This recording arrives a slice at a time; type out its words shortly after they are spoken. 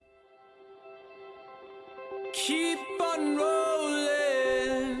Keep on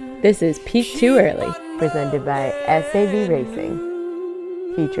rolling. This is Peak Too Early, presented by SAV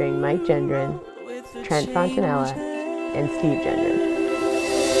Racing, featuring Mike Gendron, Trent Fontanella, and Steve Gendron.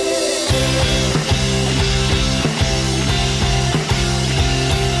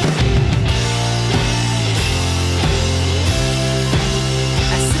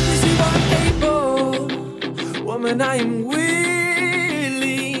 As soon as you are able, woman, I am willing.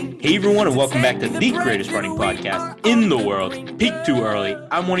 Hey everyone, and welcome back to the greatest running podcast in the world, Peak Too Early.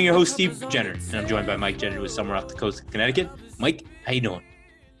 I'm one of your hosts, Steve Jenner, and I'm joined by Mike Jenner, who's somewhere off the coast of Connecticut. Mike, how you doing?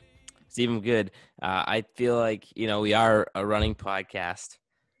 Steve, I'm good. I feel like, we are a running podcast,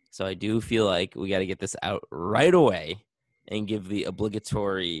 so I do feel like we got to get this out right away and give the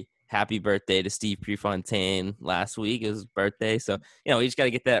obligatory happy birthday to Steve Prefontaine last week. It was his birthday, so, we just got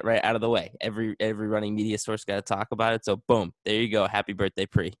to get that right out of the way. Every running media source got to talk about it, so boom, there you go. Happy birthday,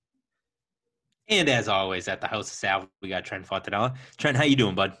 Pre. And as always, at the House of Sal, we got Trent Fontanella. Trent, how you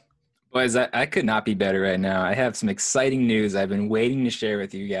doing, bud? Boys, I could not be better right now. I have some exciting news I've been waiting to share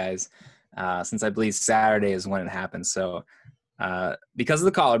with you guys since I believe Saturday is when it happened. So because of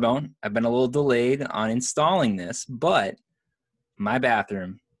the collarbone, I've been a little delayed on installing this, but my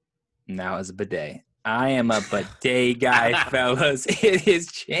bathroom now is a bidet. I am a bidet guy, fellas. It has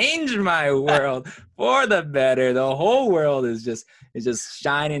changed my world for the better. The whole world is just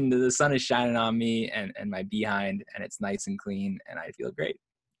shining. The sun is shining on me and my behind, and it's nice and clean, and I feel great.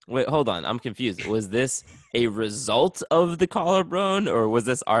 Wait, hold on. I'm confused. Was this a result of the collarbone, or was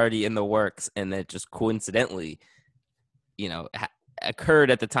this already in the works and that just coincidentally,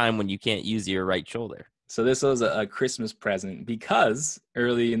 occurred at the time when you can't use your right shoulder? So this was a Christmas present because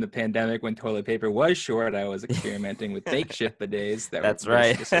early in the pandemic when toilet paper was short, I was experimenting with makeshift bidets. That's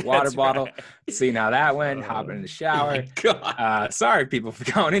right. Just a water bottle. Seeing how that went, hopping in the shower. Sorry, people,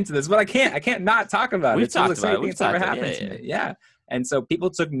 for going into this, but I can't not talk about it. We've talked about it. It's never happened to me. Yeah. And so people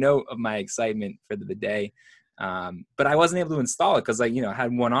took note of my excitement for the bidet. But I wasn't able to install it because I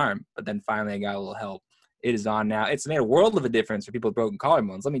had one arm, but then finally I got a little help. It is on now. It's made a world of a difference for people with broken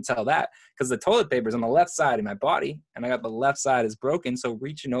collarbones. Let me tell that, because the toilet paper is on the left side of my body, and I got the left side is broken, so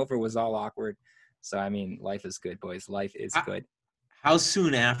reaching over was all awkward. So, life is good, boys. Life is good. How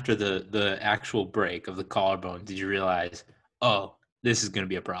soon after the actual break of the collarbone did you realize, oh, this is going to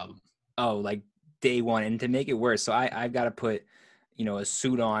be a problem? Oh, like day one. And to make it worse, so I've got to put, a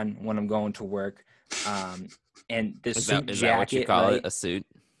suit on when I'm going to work. And the suit jacket. Is that what you call it, a suit?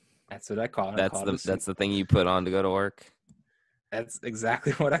 That's what I call it. That's the thing you put on to go to work. That's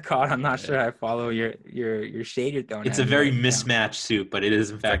exactly what I call it. I'm not sure I follow your shade you're throwing. It's a very mismatched suit, but it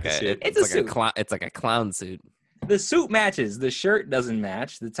is in fact a suit. It's a suit. It's like a clown suit. The suit matches. The shirt doesn't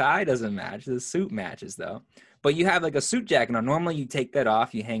match. The tie doesn't match. The suit matches though. But you have like a suit jacket on. Normally you take that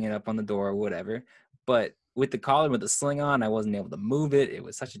off, you hang it up on the door or whatever. But with the collar, with the sling on, I wasn't able to move it. It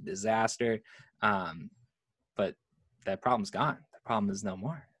was such a disaster. But that problem's gone. The problem is no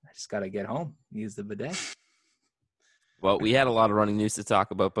more. I just got to get home, use the bidet. Well, we had a lot of running news to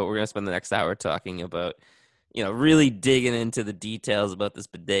talk about, but we're going to spend the next hour talking about, really digging into the details about this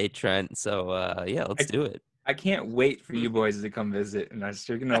bidet, Trent. So, let's do it. I can't wait for you boys to come visit. And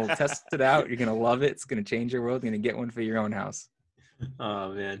you're going to test it out. You're going to love it. It's going to change your world. You're going to get one for your own house.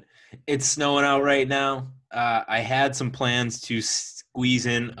 Oh, man. It's snowing out right now. I had some plans to squeeze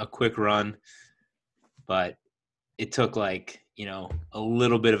in a quick run, but it took a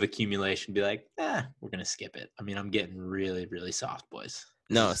little bit of accumulation to be like, we're going to skip it. I'm getting really, really soft, boys.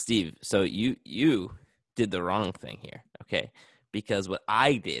 No, Steve. So you did the wrong thing here. Okay. Because what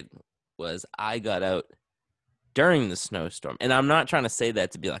I did was I got out during the snowstorm, and I'm not trying to say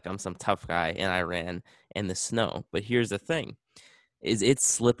that to be like, I'm some tough guy and I ran in the snow, but here's the thing is it's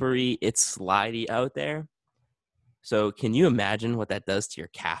slippery. It's slidey out there. So can you imagine what that does to your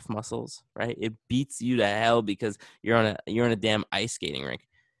calf muscles, right? It beats you to hell because you're on a damn ice skating rink.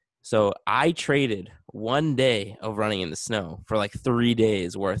 So I traded one day of running in the snow for like 3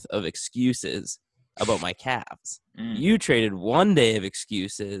 days worth of excuses about my calves. You traded 1 day of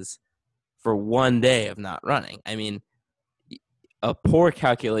excuses for 1 day of not running. A poor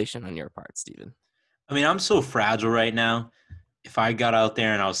calculation on your part, Steven. I'm so fragile right now. If I got out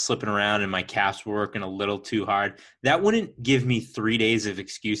there and I was slipping around and my calves were working a little too hard, that wouldn't give me 3 days of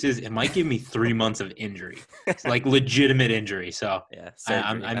excuses. It might give me 3 months of injury, like legitimate injury. So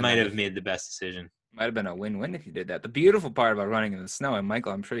I might have made the best decision. Might have been a win-win if you did that. The beautiful part about running in the snow, and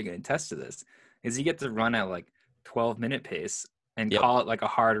Michael, I'm sure you can attest to this, is you get to run at like 12-minute pace and call it like a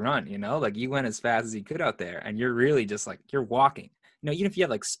hard run, Like you went as fast as you could out there, and you're really just like, you're walking. Even if you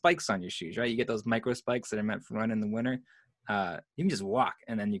have like spikes on your shoes, right? You get those micro spikes that are meant for running in the winter. You can just walk,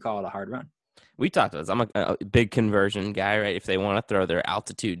 and then you call it a hard run. We talked about this. I'm a big conversion guy, right? If they want to throw their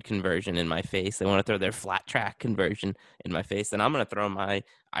altitude conversion in my face, they want to throw their flat track conversion in my face, then I'm going to throw my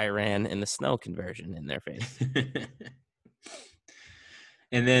Iran in the snow conversion in their face.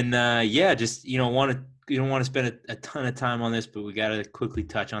 And then, just you don't want to spend a ton of time on this, but we got to quickly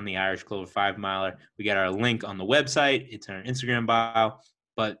touch on the Irish Clover 5 miler. We got our link on the website. It's in our Instagram bio.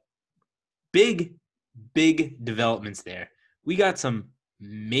 But big developments there. We got some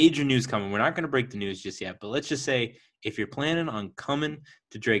major news coming. We're not going to break the news just yet, but let's just say if you're planning on coming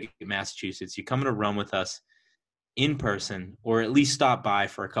to Drake, Massachusetts, you're coming to run with us in person, or at least stop by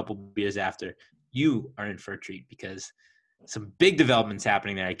for a couple beers after, you are in for a treat because some big developments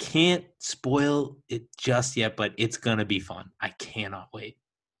happening there. I can't spoil it just yet, but it's going to be fun. I cannot wait.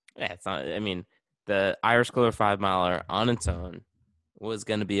 Yeah, it's not. I mean, the Irish Clover 5 miler on its own was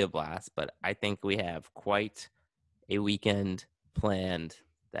going to be a blast, but I think we have quite a weekend planned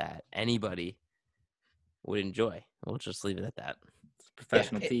that anybody would enjoy. We'll just leave it at that.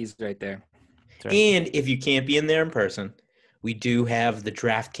 Professional tease right there. Right. And if you can't be in there in person, we do have the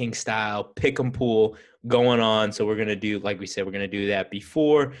DraftKings style pick 'em pool going on. So we're going to do, like we said, we're going to do that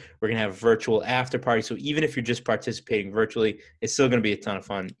before. We're going to have a virtual after party. So even if you're just participating virtually, it's still going to be a ton of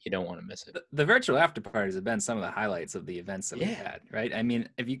fun. You don't want to miss it. The virtual after parties have been some of the highlights of the events that we've had, right? I mean,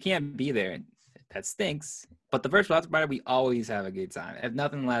 if you can't be there, that stinks. But the virtual after party, we always have a good time. If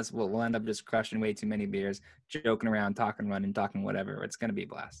nothing less, we'll end up just crushing way too many beers, joking around, talking, running, talking whatever. It's going to be a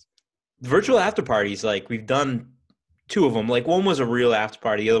blast. The virtual after parties, like we've done 2 of them. Like one was a real after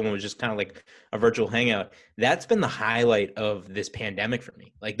party. The other one was just kind of like a virtual hangout. That's been the highlight of this pandemic for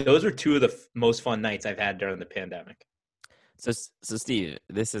me. Like those are 2 of the most fun nights I've had during the pandemic. So Steve,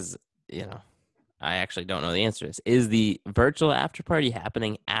 this is, I actually don't know the answer to this. Is the virtual after party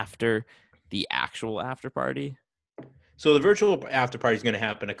happening after the actual after party? So the virtual after party is going to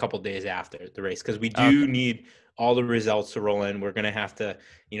happen a couple days after the race because we do need all the results to roll in. We're going to have to,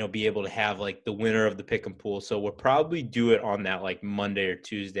 be able to have like the winner of the pick 'em pool. So we'll probably do it on that like Monday or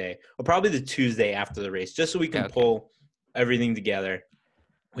Tuesday, or probably the Tuesday after the race, just so we can pull everything together.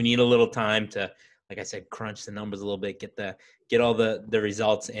 We need a little time to, like I said, crunch the numbers a little bit, get all the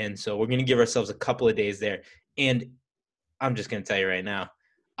results in. So we're going to give ourselves a couple of days there. And I'm just going to tell you right now,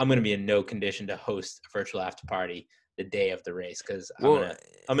 I'm going to be in no condition to host a virtual after party the day of the race because I'm going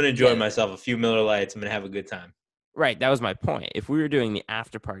to enjoy myself, a few Miller Lights. I'm going to have a good time. Right. That was my point. If we were doing the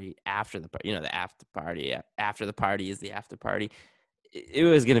after party after the party, the after party after the party is the after party, it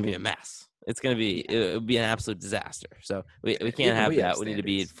was going to be a mess. It's going to be, it would be an absolute disaster. So we can't have that. We need to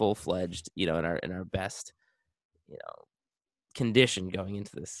be full-fledged, in our best, condition going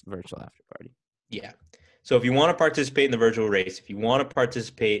into this virtual after party. Yeah. So if you want to participate in the virtual race, if you want to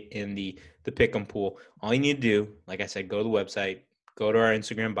participate in the pick 'em pool, all you need to do, like I said, go to the website, go to our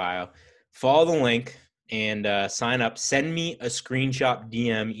Instagram bio, follow the link, and sign up. Send me a screenshot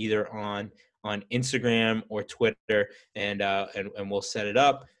DM either on Instagram or Twitter, and we'll set it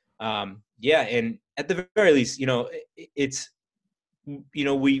up. And at the very least, it's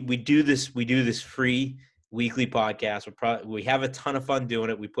we do this free weekly podcast. We have a ton of fun doing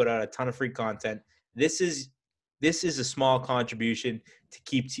it. We put out a ton of free content. This is a small contribution to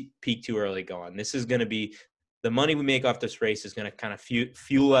keep Peak Too Early going. This is going to be the money we make off this race is going to kind of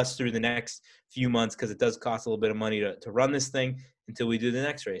fuel us through the next few months because it does cost a little bit of money to run this thing until we do the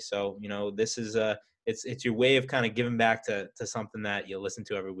next race. So, this is it's your way of kind of giving back to something that you listen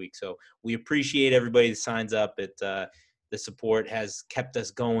to every week. So we appreciate everybody that signs up. The support has kept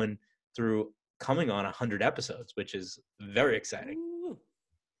us going through coming on 100 episodes, which is very exciting.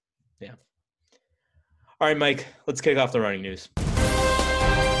 Yeah. All right, Mike, let's kick off the running news.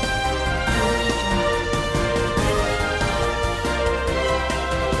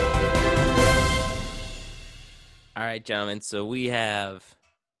 All right, gentlemen. So we have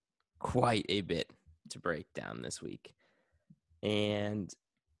quite a bit to break down this week. And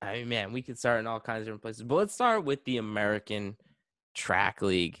I mean, man, we could start in all kinds of different places. But let's start with the American Track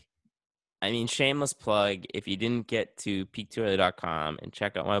League. I mean, shameless plug. If you didn't get to peaktooearly.com and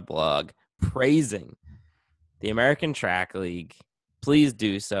check out my blog praising the American Track League, please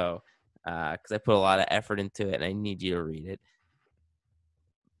do so because I put a lot of effort into it and I need you to read it.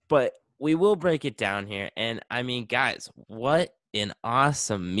 But we will break it down here. And I mean, guys, what an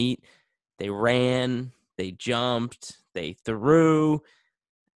awesome meet. They ran, they jumped, they threw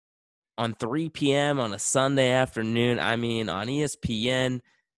on 3 p.m. on a Sunday afternoon. I mean, on ESPN,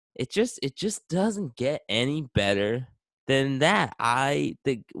 it just doesn't get any better than that. I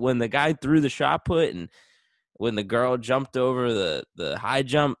think when the guy threw the shot put and when the girl jumped over the high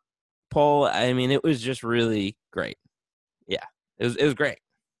jump pole, I mean, it was just really great. Yeah, it was great.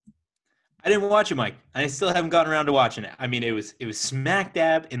 I didn't watch it, Mike. I still haven't gotten around to watching it. I mean, it was smack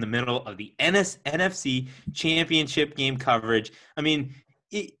dab in the middle of the NFC Championship game coverage. I mean,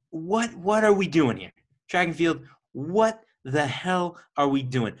 what are we doing here? Track and field, what the hell are we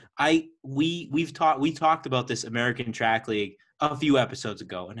doing? We talked about this American Track League a few episodes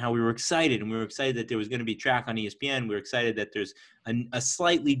ago and how we were excited, and we were excited that there was going to be track on ESPN. We were excited that there's a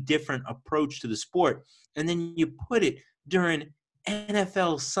slightly different approach to the sport, and then you put it during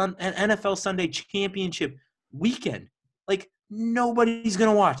NFL Sunday Championship weekend. Like, nobody's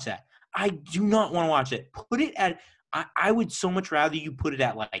gonna watch that. I do not want to watch it. Put it at. I would so much rather you put it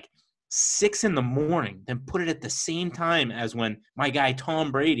at like 6 a.m. than put it at the same time as when my guy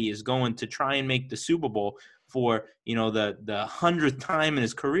Tom Brady is going to try and make the Super Bowl for the 100th time in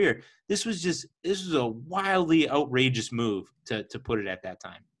his career. This was a wildly outrageous move to put it at that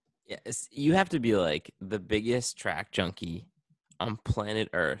time. Yes, you have to be like the biggest track junkie on planet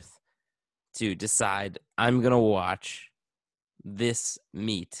Earth to decide I'm going to watch this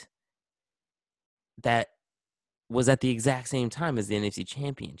meet that was at the exact same time as the NFC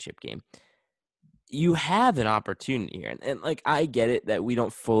Championship game. You have an opportunity here. And like, I get it that we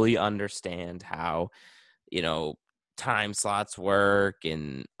don't fully understand how, time slots work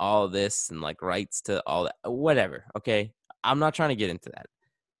and all this and like rights to all that, whatever. Okay. I'm not trying to get into that,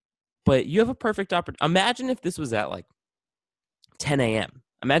 but you have a perfect opportunity. Imagine if this was at like 10 a.m.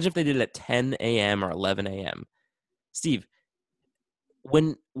 Imagine if they did it at 10 a.m. or 11 a.m. Steve,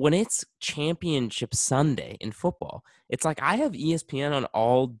 when it's Championship Sunday in football, it's like I have ESPN on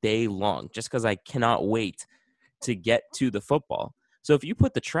all day long just because I cannot wait to get to the football. So if you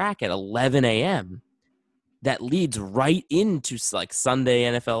put the track at 11 a.m., that leads right into like Sunday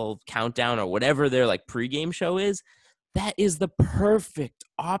NFL Countdown or whatever their like pregame show is, that is the perfect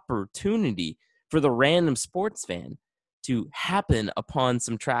opportunity for the random sports fan to happen upon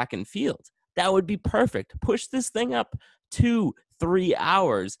some track and field. That would be perfect. Push this thing up 2-3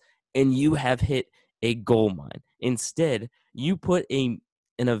 hours and you have hit a gold mine. Instead, you put an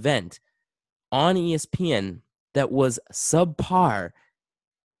event on ESPN that was subpar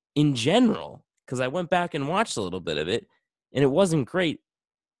in general, because I went back and watched a little bit of it and it wasn't great.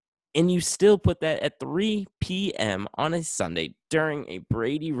 And you still put that at 3 p.m. on a Sunday during a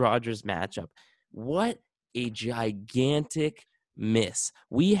Brady Rodgers matchup. What a gigantic miss.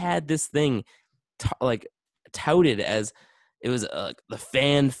 We had this thing touted as it was the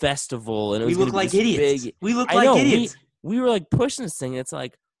fan festival, and it was we look like idiots. Big, we look like idiots. We were like pushing this thing. It's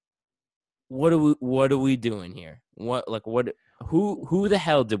like, what are we doing here? Who the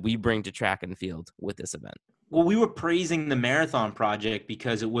hell did we bring to track and field with this event? Well, we were praising the Marathon Project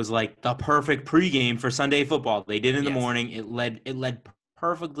because it was like the perfect pregame for Sunday football. They did it in the morning. It led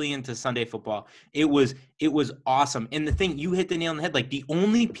perfectly into Sunday football. It was awesome. And the thing, you hit the nail on the head. Like, the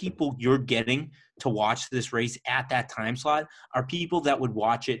only people you're getting to watch this race at that time slot are people that would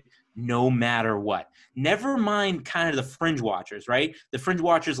watch it no matter what. Never mind kind of the fringe watchers, right? The fringe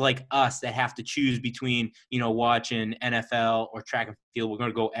watchers like us that have to choose between, watching NFL or track and field. We're going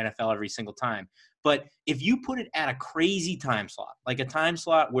to go NFL every single time. But if you put it at a crazy time slot, like a time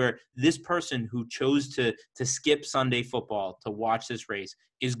slot where this person who chose to skip Sunday football to watch this race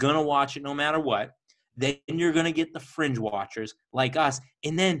is going to watch it no matter what, then you're going to get the fringe watchers like us.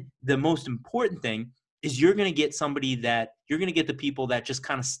 And then the most important thing is you're going to get the people that just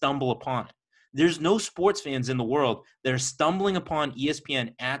kind of stumble upon it. There's no sports fans in the world that are stumbling upon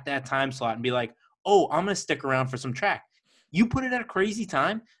ESPN at that time slot and be like, oh, I'm going to stick around for some track. You put it at a crazy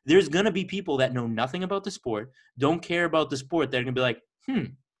time, there's going to be people that know nothing about the sport, don't care about the sport, that are going to be like,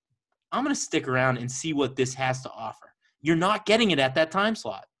 I'm going to stick around and see what this has to offer. You're not getting it at that time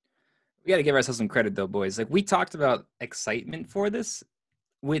slot. We got to give ourselves some credit, though, boys. Like, we talked about excitement for this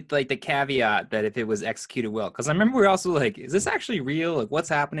with, like, the caveat that if it was executed well. Because I remember we were also like, is this actually real? Like, what's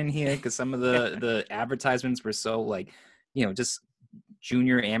happening here? Because some of the advertisements were so, like, just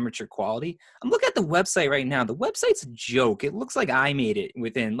junior amateur quality. I'm looking at the website right now. The website's a joke. It looks like I made it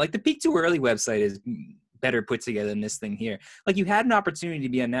within, like, the Peak Too Early website is better put together than this thing here. Like, you had an opportunity to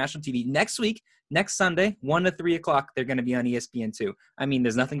be on national TV next week, next Sunday, 1 to 3 o'clock. They're going to be on ESPN2. I mean,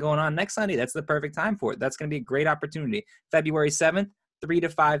 there's nothing going on next Sunday. That's the perfect time for it. That's going to be a great opportunity. February 7th, 3 to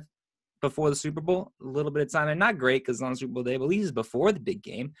 5 before the Super Bowl, a little bit of time. And not great because it's on Super Bowl day, but at least it's before the big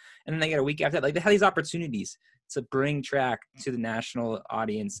game. And then they get a week after that. Like, they have these opportunities to bring track to the national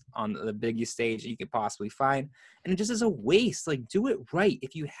audience on the biggest stage that you could possibly find. And it just is a waste. Like, do it right.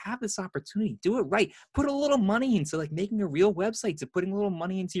 If you have this opportunity, do it right. Put a little money into, like, making a real website, to putting a little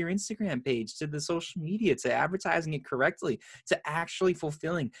money into your Instagram page, to the social media, to advertising it correctly, to actually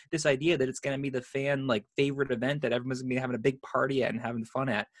fulfilling this idea that it's going to be the fan, like, favorite event that everyone's going to be having a big party at and having fun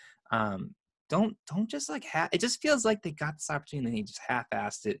at. Don't just like it just feels like they got this opportunity and they just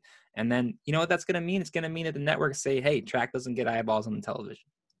half-assed it. And then you know what that's gonna mean? It's gonna mean that the networks say, hey, track doesn't get eyeballs on the television.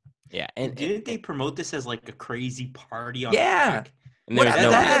 Yeah, And didn't they promote this as like a crazy party on Yeah. track? and there was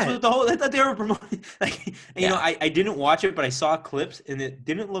no That's what the whole. I thought they were promoting. Like, and, you know, I didn't watch it, but I saw clips, and it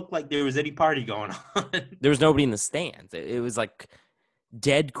didn't look like there was any party going on. there was nobody in the stands. It was like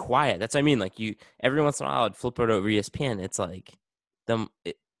dead quiet. That's what I mean. Like every once in a while, I'd flip it over ESPN. It's like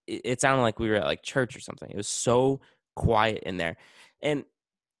it sounded like we were at like church or something. It was so quiet in there. And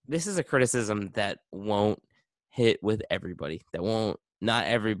this is a criticism that won't hit with everybody. Not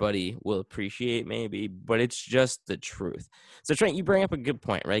everybody will appreciate maybe, but it's just the truth. So Trent, you bring up a good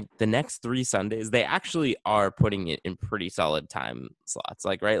point, right? The next 3 Sundays, they actually are putting it in pretty solid time slots.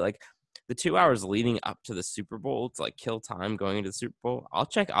 Like, right? Like the 2 hours leading up to the Super Bowl to like kill time going into the Super Bowl. I'll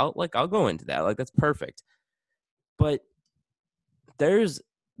go into that. Like that's perfect. But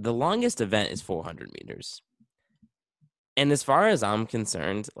the longest event is 400 meters. And as far as I'm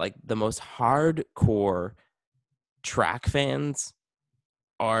concerned, like the most hardcore track fans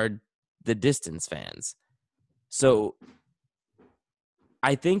are the distance fans. So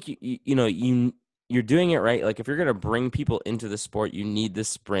I think you're doing it right. Like if you're going to bring people into the sport, you need the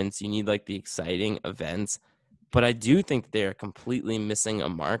sprints, you need like the exciting events. But I do think they're completely missing a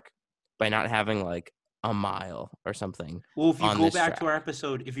mark by not having like a mile or something. Well, if you go back track. to our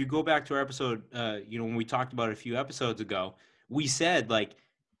episode, when we talked about it a few episodes ago, we said like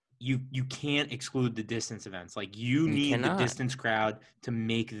you can't exclude the distance events. Like you need the distance crowd to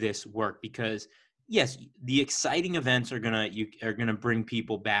make this work because yes, the exciting events are gonna bring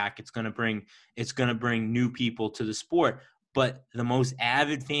people back. It's gonna bring new people to the sport. But the most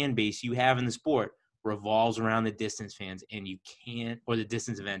avid fan base you have in the sport revolves around the distance fans, and the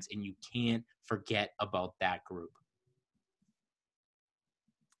distance events, and you can't forget about that group.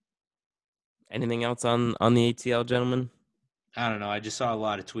 Anything else on the ATL, gentlemen? I don't know. I just saw a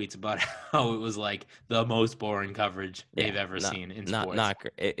lot of tweets about how it was like the most boring coverage they've ever seen in sports. Not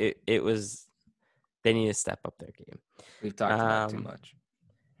great. It was. They need to step up their game. We've talked about it too much.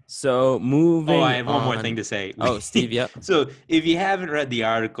 So moving. Oh, I have one more thing to say. Oh, Steve, yeah. So if you haven't read the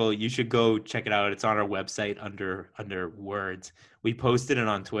article, you should go check it out. It's on our website under words. We posted it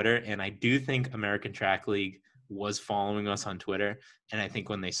on Twitter, and I do think American Track League was following us on Twitter. And I think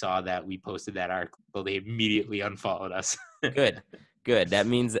when they saw that we posted that article, they immediately unfollowed us. Good. That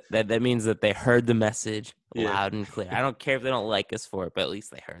means that they heard the message loud and clear. I don't care if they don't like us for it, but at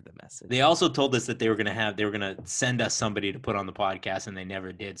least they heard the message. They also told us that they were gonna send us somebody to put on the podcast, and they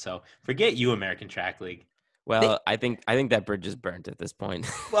never did. So forget you, American Track League. Well, I think that bridge is burnt at this point.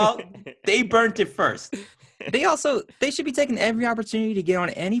 Well, they burnt it first. They should be taking every opportunity to get on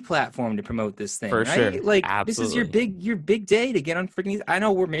any platform to promote this thing. For right? sure. Like Absolutely. This is your big day to get on freaking. I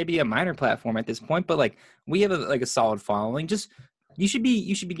know we're maybe a minor platform at this point, but like we have a solid following. Just you should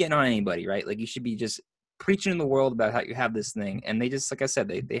be getting on anybody, right? Like you should be just preaching in the world about how you have this thing, and they just, like I said,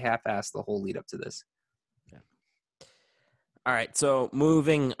 they half-assed the whole lead up to this. Yeah. All right, so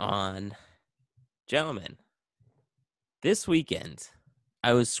moving on, gentlemen. This weekend,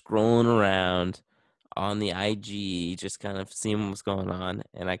 I was scrolling around on the IG, just kind of seeing what's going on,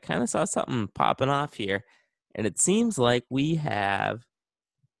 and I kind of saw something popping off here, and it seems like we have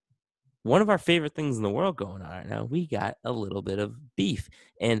one of our favorite things in the world going on right now. We got a little bit of beef,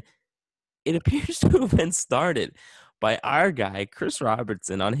 and it appears to have been started by our guy, Chris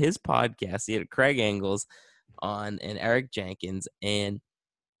Robertson, on his podcast. He had Craig Engels on and Eric Jenkins, and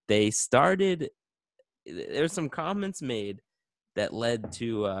they started – there's some comments made that led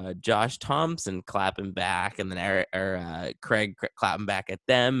to Josh Thompson clapping back and then Craig clapping back at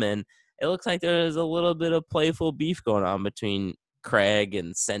them. And it looks like there's a little bit of playful beef going on between Craig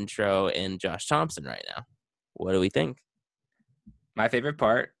and Centro and Josh Thompson right now. What do we think? My favorite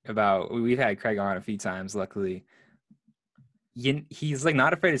part about, we've had Craig on a few times, luckily. He's like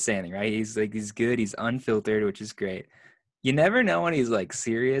not afraid to say anything, right? He's good. He's unfiltered, which is great. You never know when he's like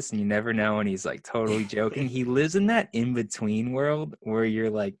serious, and you never know when he's like totally joking. He lives in that in-between world where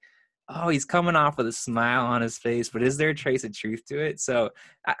you're like, oh, he's coming off with a smile on his face, but is there a trace of truth to it? So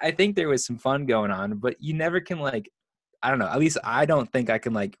I think there was some fun going on, but you never can like, I don't know, at least I don't think I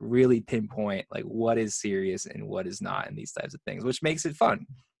can like really pinpoint like what is serious and what is not in these types of things, which makes it fun.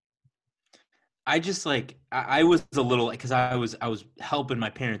 I just like, I was a little, because I was helping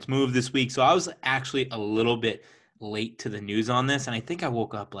my parents move this week. So I was actually a little bit late to the news on this, and I think I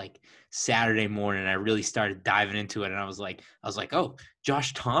woke up like Saturday morning and I really started diving into it, and I was like, oh,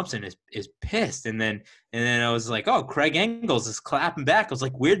 Josh Thompson is pissed, and then I was like, oh, Craig Engels is clapping back. I was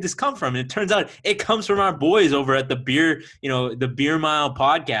like, where'd this come from? And it turns out it comes from our boys over at the Beer Mile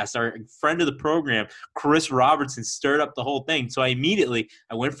podcast. Our friend of the program, Chris Robertson, stirred up the whole thing. So I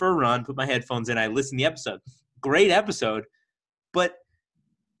went for a run, put my headphones in, I listened to the episode. Great episode, but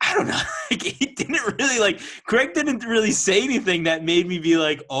I don't know. Craig didn't really say anything that made me be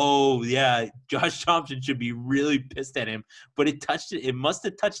like, oh yeah, Josh Thompson should be really pissed at him. But it must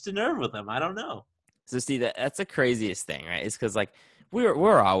have touched a nerve with him. I don't know. So see, that's the craziest thing, right? It's because like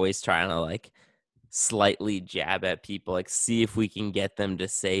we're always trying to like slightly jab at people, like see if we can get them to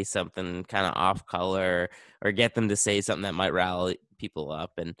say something kind of off color or get them to say something that might rally people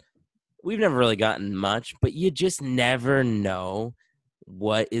up. And we've never really gotten much, but you just never know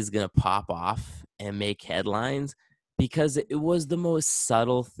what is going to pop off and make headlines because it was the most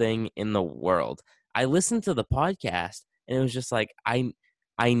subtle thing in the world. I listened to the podcast and it was just like, I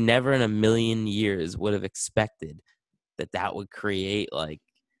never in a million years would have expected that would create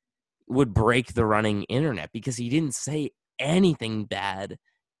would break the running internet because he didn't say anything bad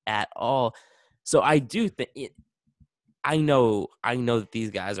at all. So I do think I know that these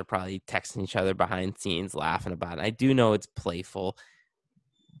guys are probably texting each other behind scenes, laughing about it. I do know it's playful.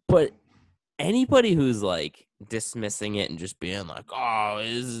 But anybody who's like dismissing it and just being like, "Oh,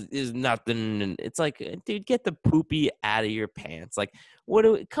 is nothing," and it's like, dude, get the poopy out of your pants. Like,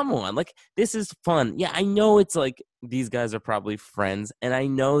 come on, like this is fun. Yeah, I know it's like these guys are probably friends, and I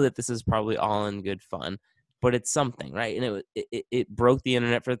know that this is probably all in good fun, but it's something, right? And it broke the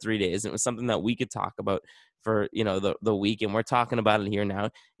internet for 3 days. And it was something that we could talk about for the week, and we're talking about it here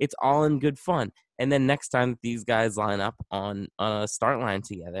now. It's all in good fun. And then next time these guys line up on a start line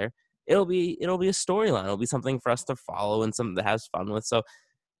together, it'll be a storyline. It'll be something for us to follow and something to have fun with. So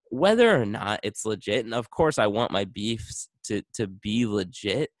whether or not it's legit, and of course I want my beefs to be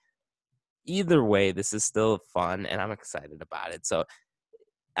legit, either way, this is still fun and I'm excited about it. So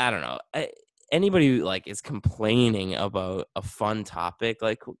I don't know. Anybody who like is complaining about a fun topic,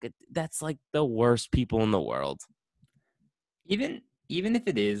 like that's like the worst people in the world. Even if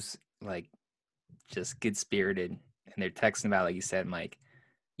it is like just good spirited and they're texting about, like you said, Mike,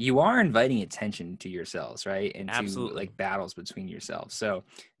 you are inviting attention to yourselves, right? And Absolutely. to like battles between yourselves. So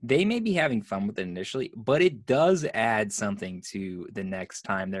they may be having fun with it initially, but it does add something to the next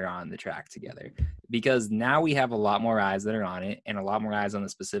time they're on the track together, because now we have a lot more eyes that are on it and a lot more eyes on the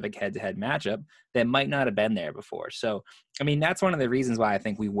specific head-to-head matchup that might not have been there before. So, I mean, that's one of the reasons why I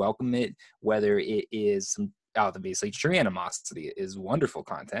think we welcome it, whether it is some obviously true animosity is wonderful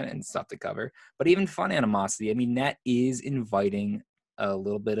content and stuff to cover, but even fun animosity, I mean, that is inviting a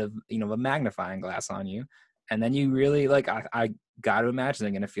little bit of a magnifying glass on you, and then you really like I got to imagine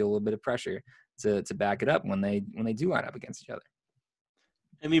they're going to feel a little bit of pressure to back it up when they do line up against each other.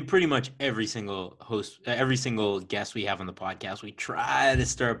 I mean, pretty much every single guest we have on the podcast, we try to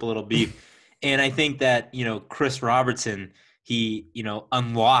stir up a little beef. And I think that, Chris Robertson, he,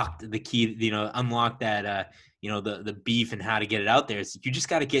 unlocked the key, unlocked that, the beef and how to get it out there. Is you just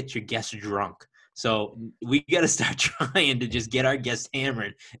got to get your guests drunk. So we got to start trying to just get our guests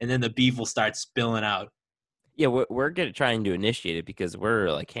hammered, and then the beef will start spilling out. Yeah, we're going to trying to initiate it because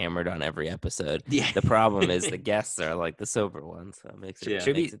we're like hammered on every episode. Yeah. The problem is the guests are like the sober ones, so it makes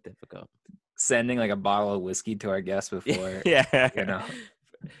it difficult. Sending like a bottle of whiskey to our guests before, yeah,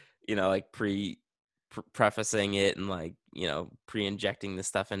 like prefacing it and like pre-injecting the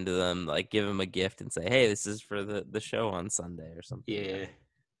stuff into them, like give them a gift and say, hey, this is for the show on Sunday or something. Yeah,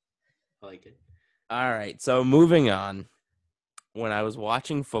 I like it. All right, so moving on. When I was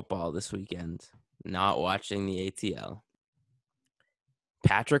watching football this weekend, not watching the ATL,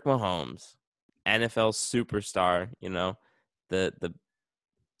 Patrick Mahomes, NFL superstar, the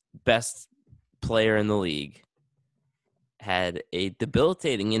best player in the league, had a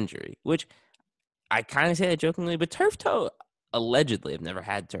debilitating injury, which I kind of say that jokingly, but turf toe, allegedly, I've never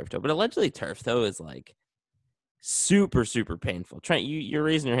had turf toe, but allegedly turf toe is like super, super painful. Trent, you're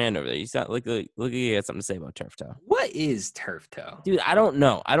raising your hand over there. You sound like you got something to say about turf toe. What is turf toe? Dude, I don't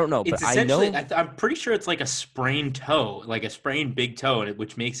know, It's but I know. I'm pretty sure it's like a sprained toe, like a sprained big toe,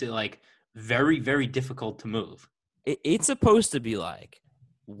 which makes it like very, very difficult to move. It's supposed to be like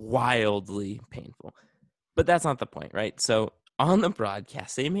wildly painful, but that's not the point, right? So on the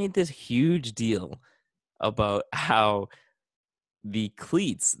broadcast, they made this huge deal about how the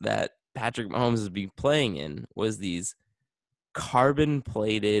cleats that Patrick Mahomes is be playing in was these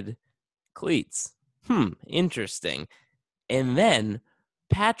carbon-plated cleats. Interesting. And then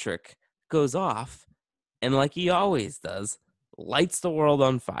Patrick goes off and like he always does, lights the world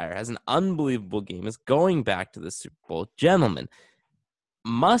on fire, has an unbelievable game, is going back to the Super Bowl. Gentlemen,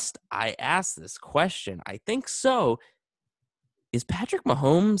 must I ask this question? I think so. Is Patrick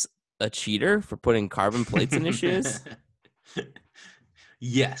Mahomes a cheater for putting carbon plates in his shoes?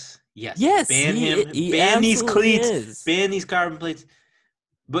 Yes. Yes, Ban he him. Ban these absolutely cleats. is. Ban these carbon plates.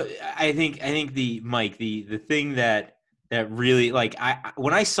 But I think the thing that really, like,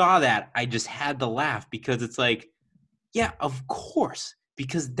 when I saw that, I just had to laugh, because it's like, yeah, of course,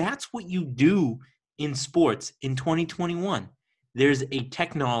 because that's what you do in sports in 2021. There's a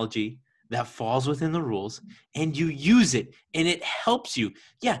technology that falls within the rules, and you use it, and it helps you.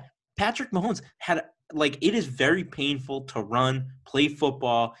 Yeah, Patrick Mahomes had, like, it is very painful to run, play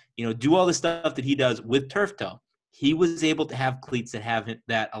football, do all the stuff that he does with turf toe. He was able to have cleats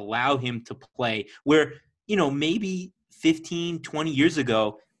that allow him to play where, maybe 15, 20 years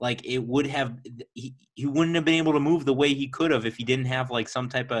ago, like, it would have, he wouldn't have been able to move the way he could have if he didn't have, like, some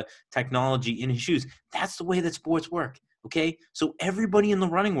type of technology in his shoes. That's the way that sports work. Okay. So everybody in the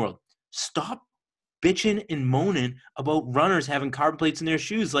running world, stop bitching and moaning about runners having carbon plates in their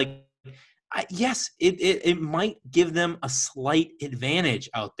shoes. Like, yes, it might give them a slight advantage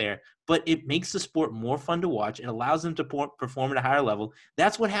out there, but it makes the sport more fun to watch. It allows them to perform at a higher level.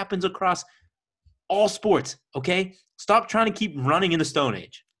 That's what happens across all sports. Okay. Stop trying to keep running in the Stone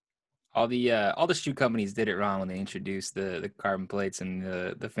Age. All the shoe companies did it wrong when they introduced the carbon plates and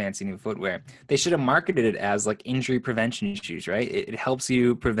the fancy new footwear. They should have marketed it as like injury prevention shoes, right? It helps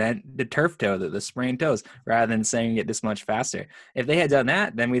you prevent the turf toe, the sprained toes, rather than saying it this much faster. If they had done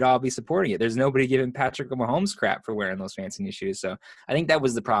that, then we'd all be supporting it. There's nobody giving Patrick Mahomes crap for wearing those fancy new shoes. So I think that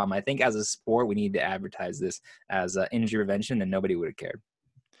was the problem. I think as a sport, we need to advertise this as injury prevention, and nobody would have cared.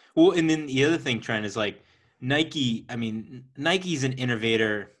 Well, and then the other thing, Trent, is like Nike. I mean, Nike's an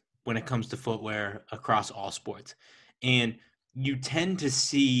innovator when it comes to footwear across all sports. And you tend to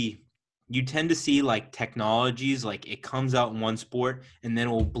see like technologies, like it comes out in one sport and then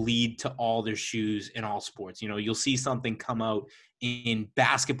it will bleed to all their shoes in all sports. You'll see something come out in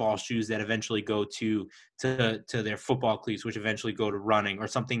basketball shoes that eventually go to their football cleats, which eventually go to running, or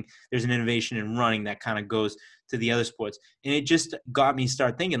something. There's an innovation in running that kind of goes to the other sports. And it just got me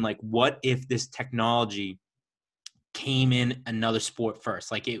start thinking, like, what if this technology came in another sport first?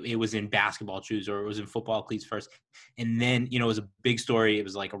 Like it was in basketball shoes, or it was in football cleats first, and then it was a big story. It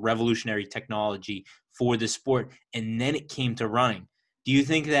was like a revolutionary technology for the sport, and then it came to running. Do you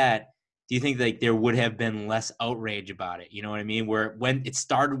think like there would have been less outrage about it? You know what I mean? Where when it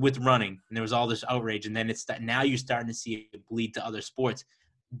started with running and there was all this outrage, and then now you're starting to see it bleed to other sports.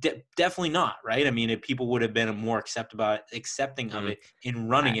 Definitely not, right? I mean, if people would have been more accepting of it in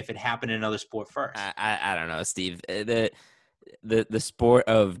running if it happened in another sport first. I don't know, Steve. The sport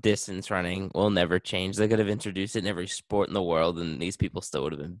of distance running will never change. They could have introduced it in every sport in the world, and these people still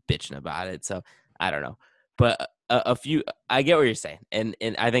would have been bitching about it. So I don't know, but I get what you're saying, and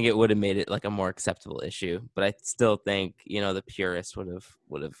I think it would have made it like a more acceptable issue. But I still think the purists would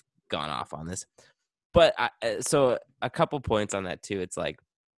have gone off on this. But so a couple points on that too. It's like,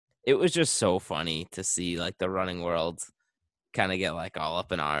 it was just so funny to see like the running world kind of get like all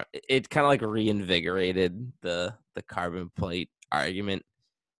up in our. It kind of like reinvigorated the carbon plate argument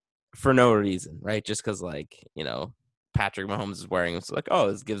for no reason, right? Just because like Patrick Mahomes is wearing them, so like,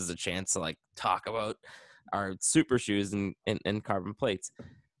 oh, this gives us a chance to like talk about our super shoes and carbon plates.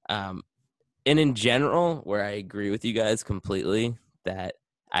 And in general, where I agree with you guys completely, that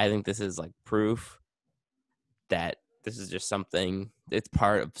I think this is like proof that this is just something, it's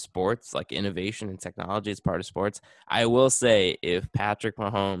part of sports, like innovation and technology is part of sports. I will say, if Patrick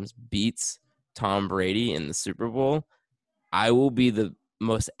Mahomes beats Tom Brady in the Super Bowl, I will be the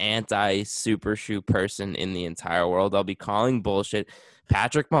most anti-super shoe person in the entire world. I'll be calling bullshit.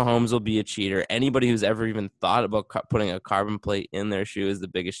 Patrick Mahomes will be a cheater. Anybody who's ever even thought about putting a carbon plate in their shoe is the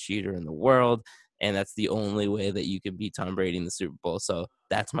biggest cheater in the world. And that's the only way that you can beat Tom Brady in the Super Bowl. So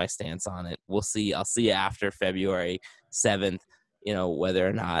that's my stance on it. We'll see. I'll see after February 7th, whether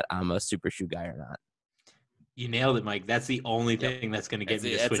or not I'm a super shoe guy or not. You nailed it, Mike. That's the only thing that's going to get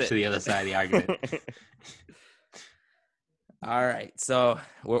me to switch to the other side of the argument. All right. So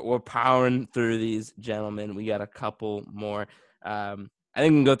we're powering through these, gentlemen. We got a couple more. I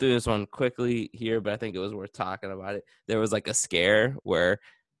think we can go through this one quickly here, but I think it was worth talking about it. There was like a scare where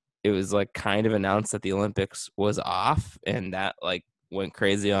it was like kind of announced that the Olympics was off, and that like went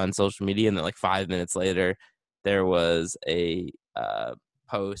crazy on social media. And then like 5 minutes later, there was a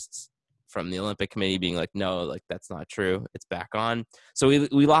post from the Olympic Committee being like, no, like that's not true. It's back on. So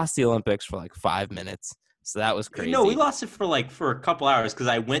we lost the Olympics for like 5 minutes. So that was crazy. No, we lost it for a couple hours because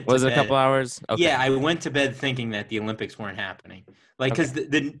I went to Was it bed. a couple hours? Okay. Yeah, I went to bed thinking that the Olympics weren't happening. Like, because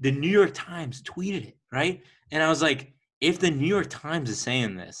the New York Times tweeted it, right? And I was like, if the New York Times is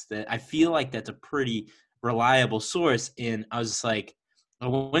saying this, that I feel like that's a pretty reliable source. And I was just like, I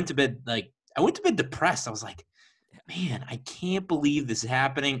went to bed depressed. I was like, man, I can't believe this is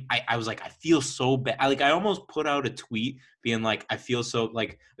happening. I was like, I feel so bad. I almost put out a tweet being like, I feel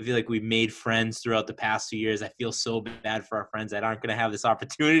like we made friends throughout the past 2 years. I feel so bad for our friends that aren't going to have this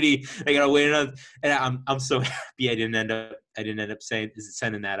opportunity. I got to wait another. And I'm so happy I didn't end up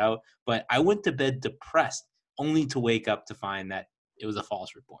sending that out. But I went to bed depressed, only to wake up to find that it was a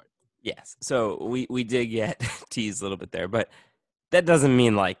false report. Yes. So we did get teased a little bit there, but that doesn't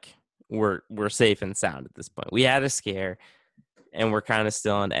mean like we're safe and sound at this point. We had a scare and we're kind of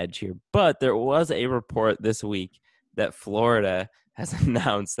still on edge here. But there was a report this week that Florida has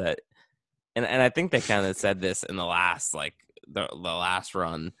announced that, and I think they kind of said this in the last the last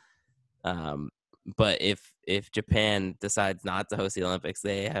run. But if Japan decides not to host the Olympics,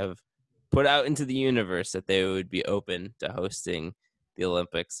 they have put out into the universe that they would be open to hosting the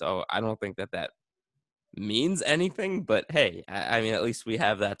Olympics. So I don't think that means anything, but hey, I mean, at least we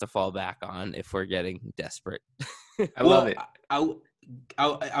have that to fall back on if we're getting desperate. I love it.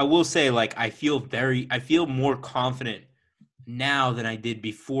 I will say, like, I feel more confident now than I did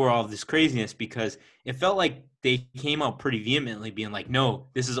before all of this craziness, because it felt like they came out pretty vehemently being like, no,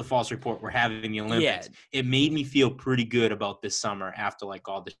 this is a false report. We're having the Olympics. Yeah. It made me feel pretty good about this summer after like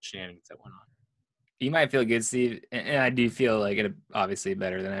all the shenanigans that went on. You might feel good, Steve, and I do feel like it obviously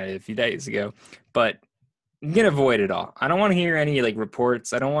better than I did a few days ago, but you can avoid it all. I don't want to hear any like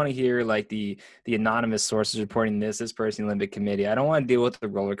reports. I don't want to hear like the anonymous sources reporting this person, Olympic Committee. I don't want to deal with the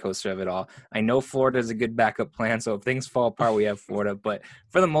roller coaster of it all. I know Florida is a good backup plan, so if things fall apart, we have Florida. But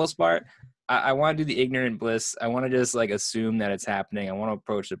for the most part, I want to do the ignorant bliss. I want to just like assume that it's happening. I want to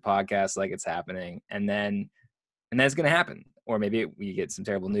approach the podcast like it's happening, and then it's going to happen. Or maybe we get some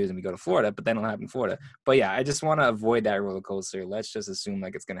terrible news and we go to Florida, but then it'll happen in Florida. But yeah, I just want to avoid that roller coaster. Let's just assume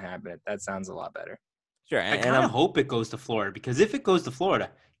like it's going to happen. That sounds a lot better. Sure. I kind of hope it goes to Florida, because if it goes to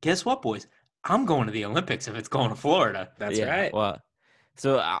Florida, guess what, boys? I'm going to the Olympics if it's going to Florida. That's right. Well,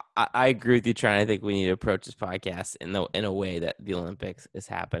 so I agree with you, Trent. I think we need to approach this podcast in a way that the Olympics is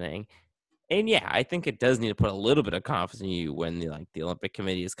happening. And yeah, I think it does need to put a little bit of confidence in you when the Olympic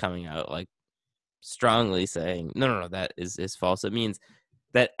Committee is coming out like strongly saying, no, that is false. It means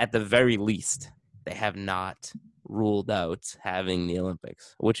that at the very least, they have not ruled out having the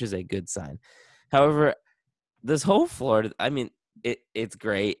Olympics, which is a good sign. However, this whole Florida, I mean, it's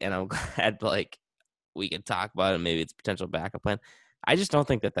great, and I'm glad like we can talk about it. Maybe it's a potential backup plan. I just don't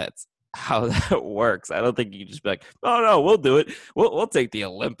think that's how that works. I don't think you can just be like, oh no, we'll do it. We'll take the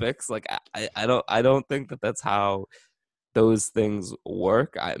Olympics. Like I don't think that's how those things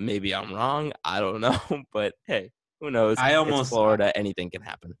work. Maybe I'm wrong. I don't know, but hey, who knows? It's Florida. Anything can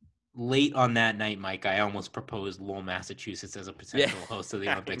happen. Late on that night, Mike, I almost proposed Lowell, Massachusetts as a potential host of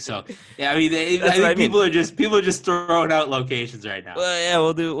the Olympics. So yeah, I mean, I think people are just throwing out locations right now. Well, yeah,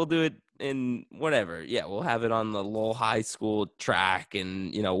 we'll do it in whatever. Yeah, we'll have it on the Lowell High School track,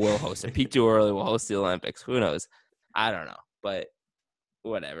 and we'll host it. Peak too early, we'll host the Olympics. Who knows? I don't know, but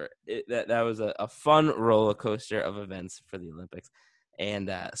whatever. That was a fun roller coaster of events for the Olympics.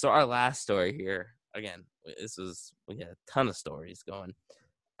 And so our last story here, again, we had a ton of stories going.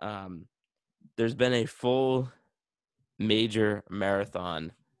 There's been a full major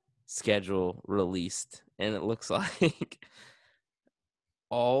marathon schedule released, and it looks like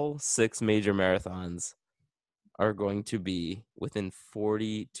all 6 major marathons are going to be within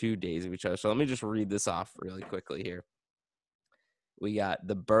 42 days of each other. So let me just read this off really quickly here. We got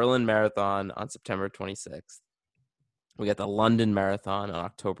the Berlin Marathon on September 26th. We got the London Marathon on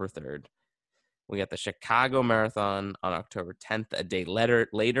October 3rd. We got the Chicago Marathon on October 10th. A day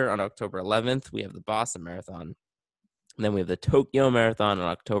later on October 11th, we have the Boston Marathon. And then we have the Tokyo Marathon on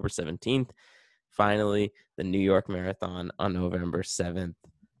October 17th. Finally, the New York Marathon on November 7th.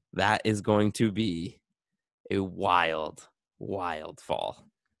 That is going to be a wild, wild fall.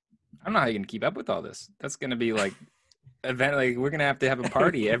 I don't know how you're going to keep up with all this. That's going to be like event. Like we're going to have a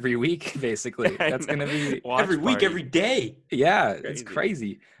party every week, basically. That's going to be every week, every day. Yeah, it's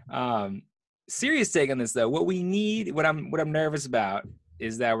crazy. Serious take on this though. What we need, what I'm nervous about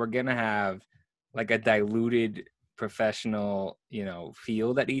is that we're gonna have like a diluted professional,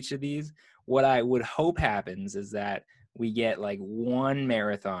 field at each of these. What I would hope happens is that we get like one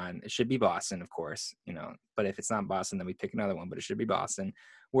marathon. It should be Boston, of course, but if it's not Boston, then we pick another one, but it should be Boston,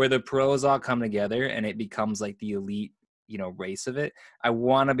 where the pros all come together and it becomes like the elite race of it. I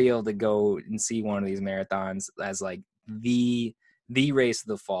want to be able to go and see one of these marathons as like the race of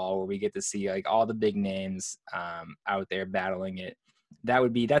the fall, where we get to see like all the big names out there battling it.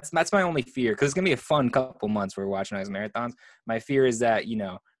 That's my only fear, because it's gonna be a fun couple months where we're watching those marathons. My fear is that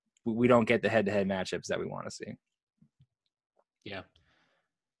we don't get the head-to-head matchups that we want to see. Yeah.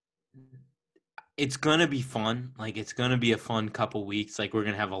 It's going to be fun. Like, it's going to be a fun couple weeks. Like, we're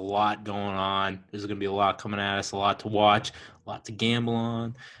going to have a lot going on. There's going to be a lot coming at us, a lot to watch, a lot to gamble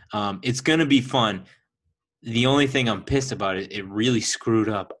on. It's going to be fun. The only thing I'm pissed about it really screwed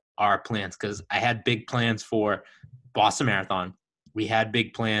up our plans, because I had big plans for Boston Marathon. We had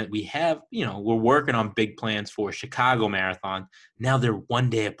big plans. We're working on big plans for Chicago Marathon. Now they're one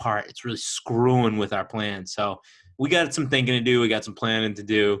day apart. It's really screwing with our plans. So we got some thinking to do. We got some planning to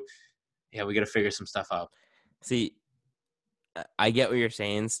do. Yeah, we got to figure some stuff out. See, I get what you're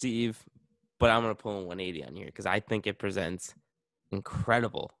saying, Steve, but I'm going to pull a 180 on here, because I think it presents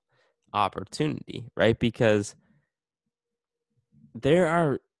incredible opportunity, right? Because there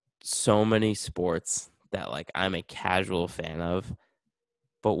are so many sports that like I'm a casual fan of,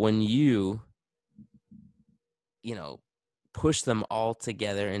 but when you push them all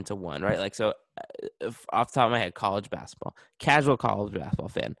together into one, right? Like, so if off the top of my head, college basketball, casual college basketball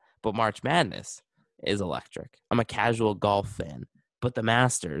fan, but March Madness is electric. I'm a casual golf fan, but the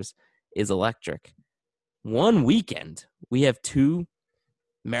Masters is electric. One weekend, we have 2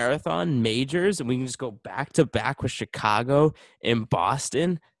 marathon majors, and we can just go back to back with Chicago and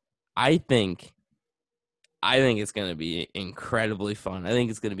Boston. I think it's going to be incredibly fun. I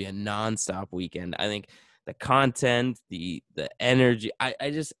think it's going to be a nonstop weekend. I think the content, the energy, I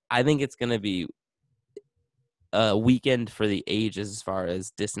think it's going to be a weekend for the ages as far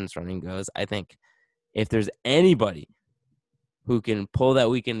as distance running goes. I think if there's anybody who can pull that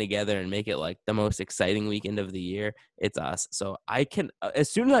weekend together and make it like the most exciting weekend of the year, it's us. So as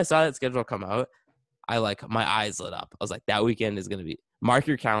soon as I saw that schedule come out, my eyes lit up. I was like, that weekend is going to be, mark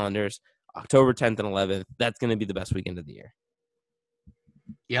your calendars, October 10th and 11th. That's going to be the best weekend of the year.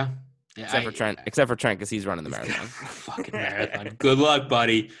 Yeah. Except for Trent, because he's running the marathon. Fucking marathon. Good luck,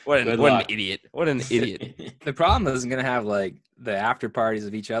 buddy. What an idiot. What an idiot. The problem is going to have like the after parties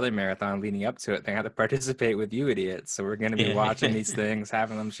of each other marathon leading up to it. They have to participate with you idiots. So we're going to be watching these things,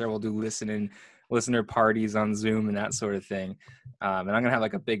 having, I'm sure we'll do listener parties on Zoom and that sort of thing. And I'm going to have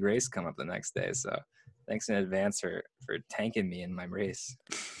like a big race come up the next day. So thanks in advance for tanking me in my race.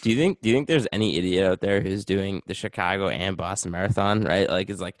 Do you think there's any idiot out there who's doing the Chicago and Boston Marathon, right? Like,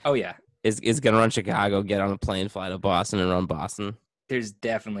 is like, oh yeah, is going to run Chicago, get on a plane, fly to Boston, and run Boston? There's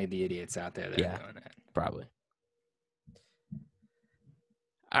definitely the idiots out there that are doing that. Probably.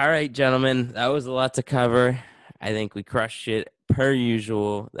 All right, gentlemen, that was a lot to cover. I think we crushed it per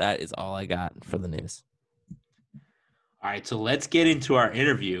usual. That is all I got for the news. All right, so let's get into our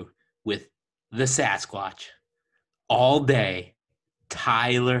interview with the Sasquatch. All day,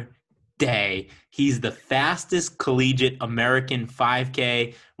 Tyler Day. He's the fastest collegiate American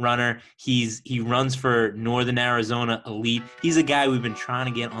 5K runner. He runs for Northern Arizona Elite. He's a guy we've been trying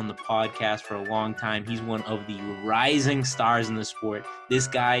to get on the podcast for a long time. He's one of the rising stars in the sport. This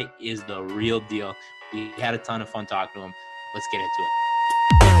guy is the real deal. We had a ton of fun talking to him. Let's get into it.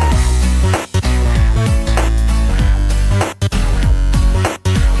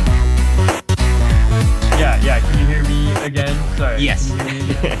 Yeah. Can you hear me again? Sorry. Yes. Can you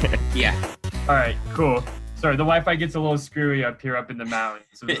hear me again? Yeah. All right, cool. Sorry, the Wi-Fi gets a little screwy up here up in the mountains.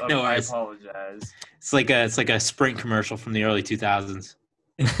 So No I worries. apologize. It's like a Sprint commercial from the early 2000s.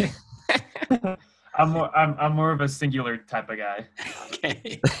 I'm more of a singular type of guy.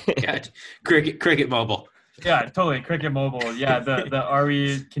 Okay. Gotcha. Cricket Mobile. Yeah, totally. Cricket Mobile. Yeah, the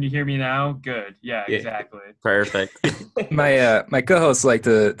RE. Can you hear me now? Good. Yeah, exactly. Perfect. My co-hosts like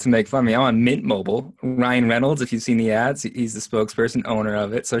to make fun of me. I'm on Mint Mobile. Ryan Reynolds, if you've seen the ads, he's the spokesperson, owner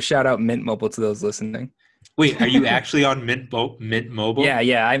of it. So shout out Mint Mobile to those listening. Wait, are you actually on Mint Mobile?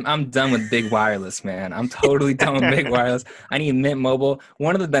 Yeah. I'm done with big wireless, man. I'm totally done with big wireless. I need Mint Mobile.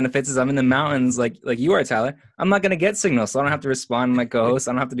 One of the benefits is I'm in the mountains, like you are, Tyler. I'm not gonna get signal, so I don't have to respond to my co-host.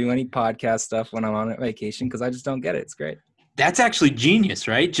 I don't have to do any podcast stuff when I'm on vacation because I just don't get it. It's great. That's actually genius,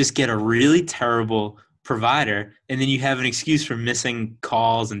 right? Just get a really terrible provider, and then you have an excuse for missing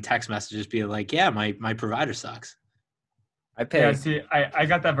calls and text messages being like, yeah, my provider sucks. I pay. Yeah, see, I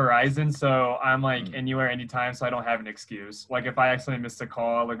got that Verizon, so I'm like anywhere, anytime, so I don't have an excuse. Like if I accidentally missed a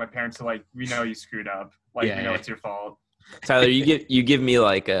call, like my parents are like, we know you screwed up. Like we know it's your fault. Tyler, you give me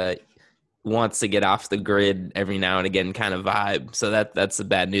like a wants to get off the grid every now and again kind of vibe. So that's the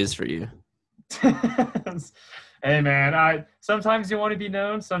bad news for you. Hey man, sometimes you want to be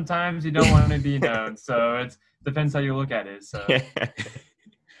known, sometimes you don't want to be known. So it depends how you look at it. So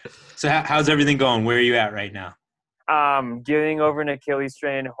So how's everything going? Where are you at right now? Getting over an Achilles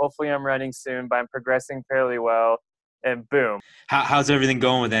strain. Hopefully I'm running soon, but I'm progressing fairly well. And boom. How's everything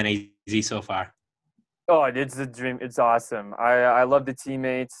going with NAZ so far? Oh, it's a dream. It's awesome. I love the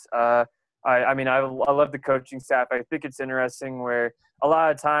teammates. I mean, I love the coaching staff. I think it's interesting where a lot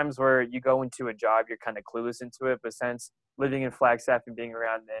of times where you go into a job, you're kind of clueless into it. But since living in Flagstaff and being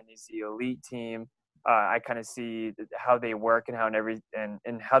around the NEZ elite team, I kind of see how they work and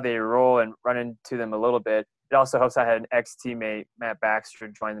and how they roll and run into them a little bit. It also helps I had an ex-teammate, Matt Baxter,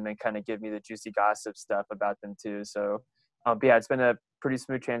 join them and kind of give me the juicy gossip stuff about them too. So, but yeah, it's been a pretty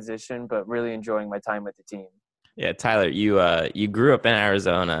smooth transition, but really enjoying my time with the team. Yeah, Tyler, you grew up in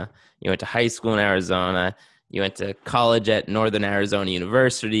Arizona. You went to high school in Arizona. You went to college at Northern Arizona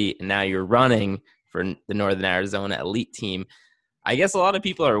University, and now you're running for the Northern Arizona elite team. I guess a lot of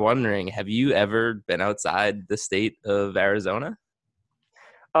people are wondering, have you ever been outside the state of Arizona?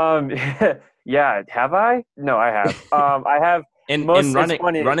 Yeah, have I? No, I have. I have. And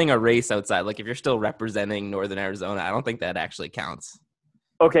running a race outside, like if you're still representing Northern Arizona, I don't think that actually counts.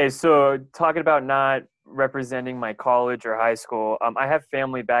 Okay, so talking about not representing my college or high school, I have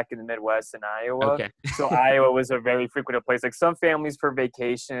family back in the Midwest in Iowa. Okay. So Iowa was a very frequent place. Like some families for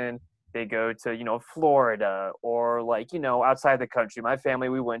vacation, they go to, Florida or outside the country. My family,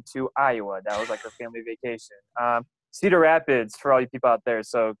 we went to Iowa. That was like our family vacation. Cedar Rapids for all you people out there.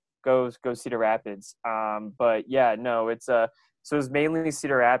 So go Cedar Rapids. But yeah, no, so it was mainly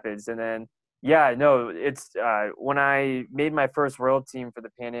Cedar Rapids. And then, yeah, no, it's when I made my first world team for the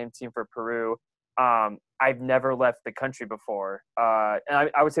Pan Am team for Peru, I've never left the country before. And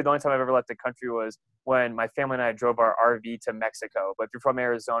I would say the only time I've ever left the country was when my family and I drove our RV to Mexico. But if you're from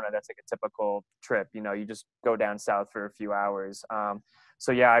Arizona, that's like a typical trip. You just go down south for a few hours.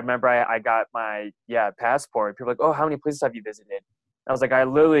 So, yeah, I remember I got my, passport. People were like, oh, how many places have you visited? I was like, I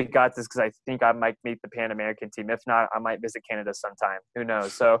literally got this because I think I might make the Pan American team. If not, I might visit Canada sometime. Who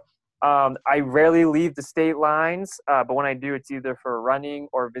knows? So I rarely leave the state lines, but when I do, it's either for running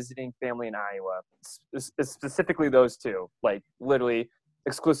or visiting family in Iowa. Specifically those two, like literally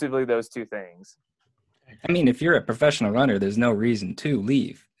exclusively those two things. I mean, if you're a professional runner, there's no reason to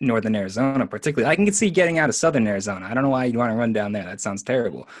leave Northern Arizona, particularly. I can see getting out of Southern Arizona. I don't know why you'd want to run down there. That sounds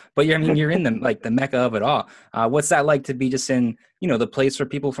terrible. But you're in the mecca of it all. What's that like to be just in, the place where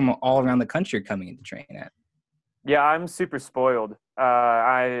people from all around the country are coming in to train at? Yeah, I'm super spoiled.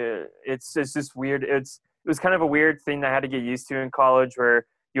 It's just weird. It was kind of a weird thing that I had to get used to in college, where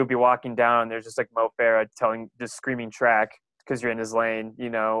you'll be walking down and there's just like Mo Farah just screaming track because you're in his lane,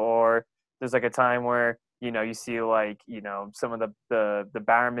 or there's like a time where, you see like, some of the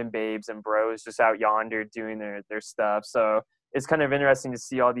Bowerman babes and bros just out yonder doing their stuff. So it's kind of interesting to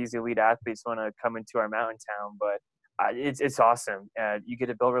see all these elite athletes want to come into our mountain town, but it's awesome. You get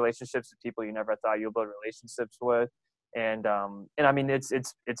to build relationships with people you never thought you'll build relationships with. And I mean,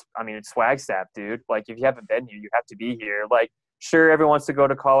 it's Flagstaff, dude. Like if you haven't been here, you have to be here. Like sure, everyone wants to go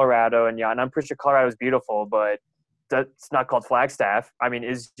to Colorado and I'm pretty sure Colorado is beautiful, but it's not called Flagstaff. I mean,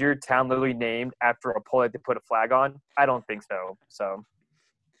 is your town literally named after a pole that they put a flag on? I don't think so. So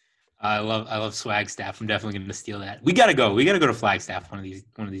I love Swagstaff. I'm definitely going to steal that. We got to go. We got to go to Flagstaff one of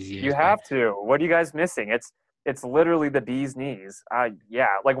these years. You have to. What are you guys missing? It's literally the bee's knees.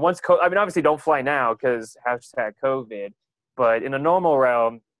 Like once obviously don't fly now because #COVID, but in a normal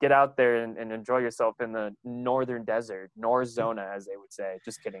realm, get out there and enjoy yourself in the northern desert, Norzona, as they would say.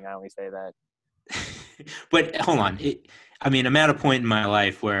 Just kidding. I only say that. But hold on. I'm at a point in my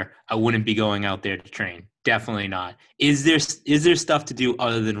life where I wouldn't be going out there to train. Definitely not. Is there stuff to do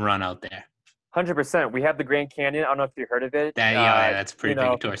other than run out there? 100%. We have the Grand Canyon. I don't know if you heard of it. That's a pretty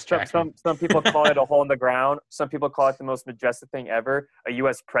big tourist attraction. Some people call it a hole in the ground. Some people call it the most majestic thing ever. A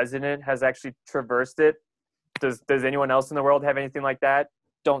U.S. president has actually traversed it. Does anyone else in the world have anything like that?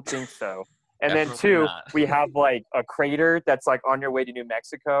 Don't think so. And then two, we have like a crater that's like on your way to New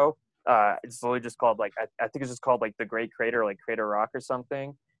Mexico. It's literally just called like I think it's just called like the Great Crater, like Crater Rock or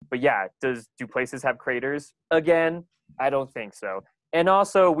something. But yeah, do places have craters? Again, I don't think so. And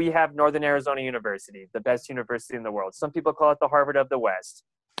also, we have Northern Arizona University, the best university in the world. Some people call it the Harvard of the West.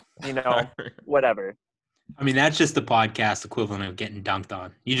 Whatever. I mean, that's just the podcast equivalent of getting dunked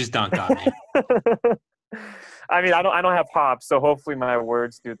on. You just dunked on me. I mean, I don't have hops, so hopefully my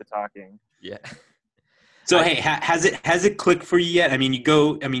words do the talking. Yeah. So hey, has it clicked for you yet? I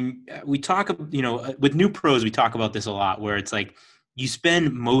mean, we talk, with new pros, we talk about this a lot, where it's like you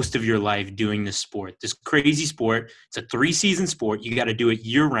spend most of your life doing this sport, this crazy sport. It's a 3-season sport. You got to do it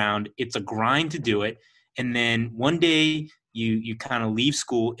year round. It's a grind to do it. and then one day you kind of leave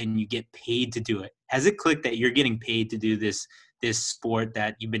school and you get paid to do it. Has it clicked that you're getting paid to do this sport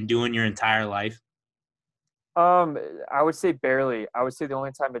that you've been doing your entire life? I would say barely. I would say the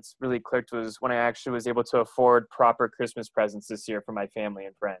only time it's really clicked was when I actually was able to afford proper Christmas presents this year for my family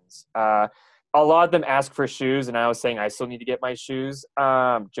and friends. A lot of them ask for shoes, and I was saying I still need to get my shoes.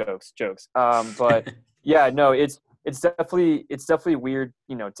 Jokes. But yeah, no, it's definitely weird,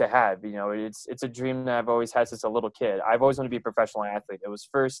 to have. It's a dream that I've always had since a little kid. I've always wanted to be a professional athlete. It was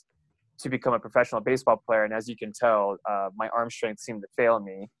first to become a professional baseball player, and as you can tell, my arm strength seemed to fail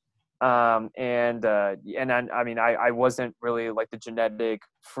me. I wasn't really like the genetic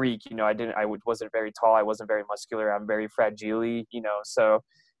freak, I wasn't very tall. I wasn't very muscular. I'm very fragile, so,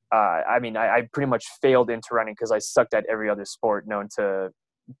 I pretty much failed into running because I sucked at every other sport known to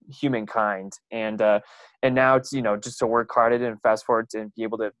humankind. And now it's, just to work hard at it and fast forward and be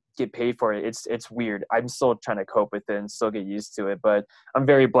able to get paid for it. It's weird. I'm still trying to cope with it and still get used to it, but I'm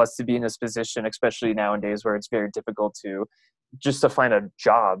very blessed to be in this position, especially nowadays where it's very difficult to find a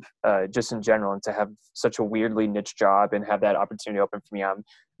job, just in general, and to have such a weirdly niche job and have that opportunity open for me. I'm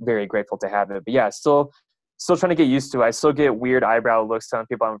very grateful to have it. But yeah, still trying to get used to it. I still get weird eyebrow looks telling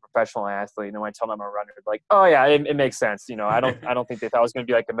people I'm a professional athlete. When I tell them I'm a runner, like, oh yeah, it makes sense. I don't think they thought I was going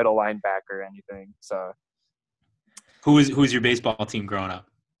to be like a middle linebacker or anything. So, who's your baseball team growing up?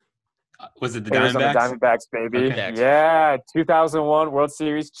 Was it the Diamondbacks? The Diamondbacks, baby. Okay. Yeah, 2001 World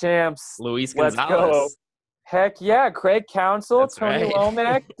Series champs. Luis Let's Gonzalez. go. Heck yeah, Craig Counsell, That's Tony right.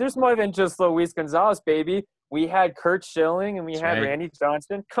 Womack. There's more than just Luis Gonzalez, baby. We had Kurt Schilling and we That's had right. Randy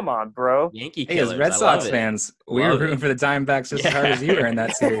Johnson. Come on, bro. Yankee Hey, killers. as Red I Sox love it. fans, we were Love rooting it. for the Diamondbacks just as hard as you were in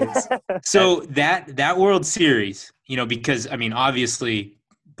that series. So that World Series, because obviously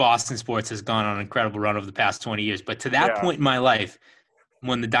Boston sports has gone on an incredible run over the past 20 years, but to that Yeah. point in my life,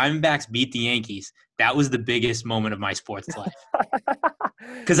 when the Diamondbacks beat the Yankees, that was the biggest moment of my sports life.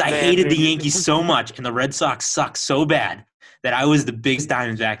 Because I Man, hated the dude. Yankees so much and the Red Sox sucked so bad that I was the biggest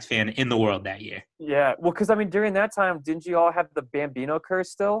Diamondbacks fan in the world that year. Yeah, well, because during that time, didn't you all have the Bambino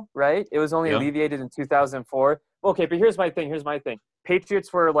curse still, right? It was only Yep. alleviated in 2004. Okay, but here's my thing.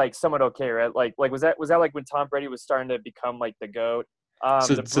 Patriots were like somewhat okay, right? Like was that like when Tom Brady was starting to become like the GOAT?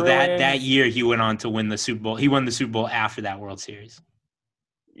 So the that Bruins- year he went on to win the Super Bowl. He won the Super Bowl after that World Series.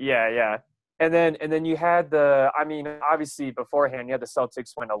 Yeah. And then you had obviously beforehand you had the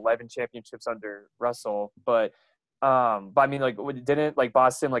Celtics win 11 championships under Russell, but didn't like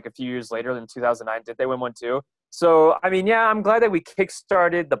Boston like a few years later in 2009, did they win one too? So yeah, I'm glad that we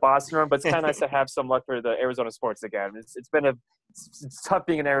kickstarted the Boston run, but it's kind of nice to have some luck for the Arizona sports again. It's tough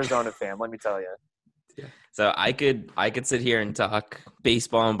being an Arizona fan, let me tell you. So I could sit here and talk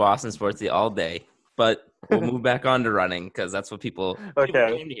baseball and Boston sports all day, but we'll move back on to running because that's what people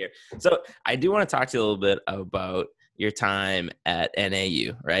came to hear. So I do want to talk to you a little bit about your time at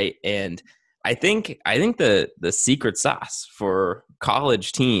NAU, right? And I think the secret sauce for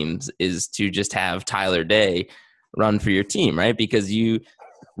college teams is to just have Tyler Day run for your team, right? Because you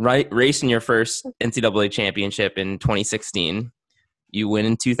race in your first NCAA championship in 2016. You win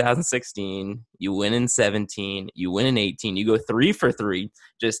in 2016. You win in 17. You win in 18. You go 3 for 3.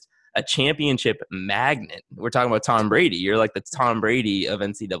 Just a championship magnet. We're talking about Tom Brady. You're like the Tom Brady of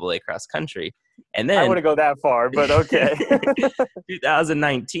NCAA cross country. And then I wouldn't go that far, but okay.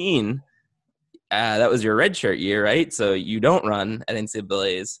 2019, that was your redshirt year, right? So you don't run at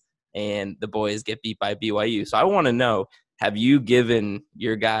NCAAs, and the boys get beat by BYU. So I want to know, have you given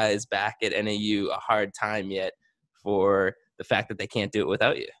your guys back at NAU a hard time yet for the fact that they can't do it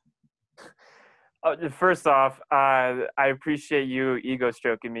without you? First off, I appreciate you ego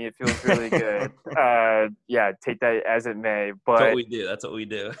stroking me. It feels really good. Yeah, take that as it may. But That's what we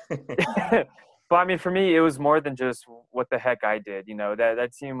do. But for me, it was more than just what the heck I did. That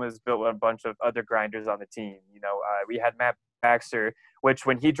team was built with a bunch of other grinders on the team. We had Matt Baxter, which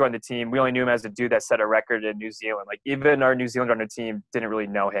when he joined the team, we only knew him as a dude that set a record in New Zealand. Like even our New Zealander on the team didn't really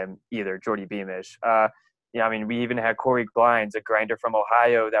know him either, Jordy Beamish. We even had Corey Glines, a grinder from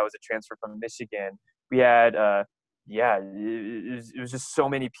Ohio that was a transfer from Michigan. We had, it was just so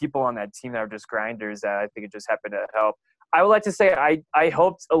many people on that team that were just grinders that I think it just happened to help. I would like to say I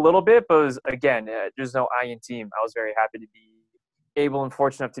helped a little bit, but there's no I in team. I was very happy to be able and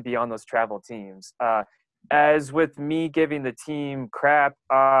fortunate enough to be on those travel teams. As with me giving the team crap,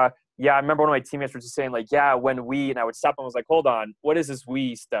 I remember one of my teammates was just saying and I would stop and was like, hold on, what is this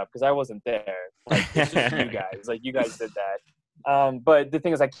we stuff? Because I wasn't there. Like, it's just you guys. Like, you guys did that. But the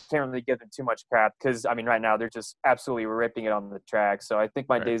thing is, I can't really give them too much crap because, right now they're just absolutely ripping it on the track. So I think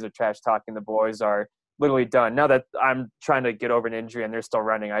my days of trash talking the boys are literally done. Now that I'm trying to get over an injury and they're still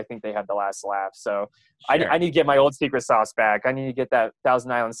running, I think they had the last laugh. So Sure. I need to get my old secret sauce back. I need to get that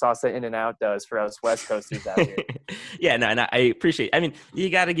Thousand Island sauce that In-N-Out does for us West Coasters out here. Yeah, no, and I appreciate. I mean,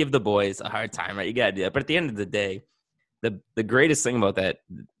 you got to give the boys a hard time, right? You got to do that. But at the end of the day, the greatest thing about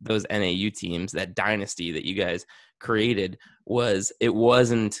those NAU teams, that dynasty that you guys created, was it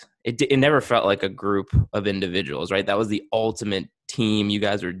never felt like a group of individuals, right? That was the ultimate team. You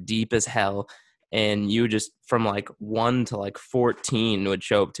guys were deep as hell, and you just from like 1 to like 14 would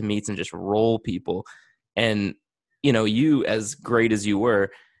show up to meets and just roll people. And you, as great as you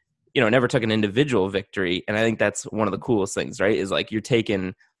were, never took an individual victory. And I think that's one of the coolest things, right? Is like you're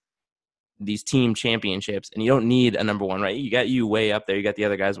taking these team championships and you don't need a number one, right? You got you way up there. You got the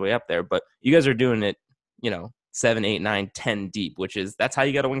other guys way up there, but you guys are doing it, 7, 8, 9, 10 deep, that's how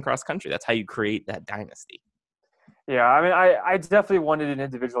you got to win cross country. That's how you create that dynasty. Yeah, I mean, I definitely wanted an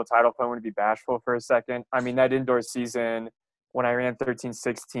individual title, but I want to be bashful for a second. I mean, that indoor season when I ran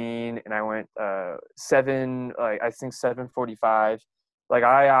 13:16 and I went 7:45, like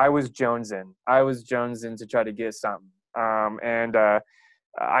I was jonesing. I was jonesing to try to get something.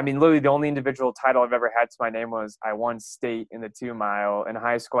 I mean, literally the only individual title I've ever had to my name was I won state in the 2 mile in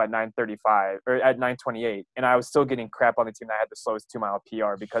high school at 9:35 or at 9:28, and I was still getting crap on the team that had the slowest 2 mile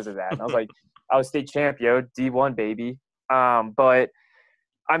PR because of that. And I was like, I was state champion, D1 baby. But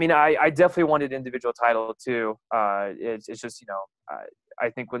I mean, I definitely wanted individual title too. It's just I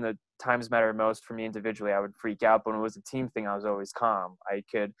think when the times matter most for me individually, I would freak out. But when it was a team thing, I was always calm. I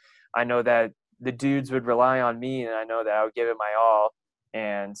know that the dudes would rely on me, and I know that I would give it my all.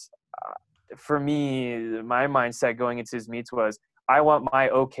 And for me, my mindset going into his meets was I want my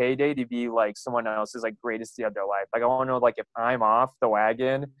okay day to be like someone else's like greatest day of their life. Like I want to know like if I'm off the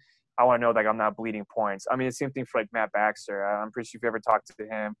wagon, I want to know like I'm not bleeding points. I mean, the same thing for like Matt Baxter. I'm pretty sure if you ever talked to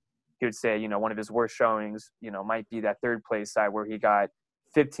him, he would say, one of his worst showings, might be that third place side where he got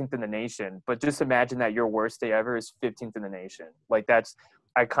 15th in the nation. But just imagine that your worst day ever is 15th in the nation. Like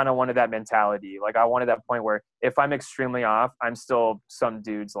I kind of wanted that mentality. Like I wanted that point where if I'm extremely off, I'm still some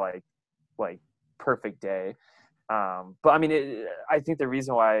dude's like perfect day. But I mean, I think the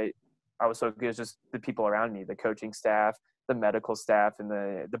reason why I was so good is just the people around me, the coaching staff, the medical staff, and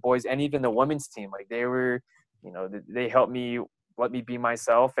the boys, and even the women's team. Like they were, they helped me, let me be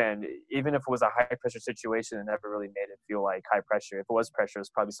myself. And even if it was a high pressure situation, it never really made it feel like high pressure. If it was pressure, it was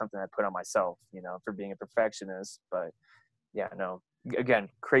probably something I put on myself, for being a perfectionist. But yeah, no. Again,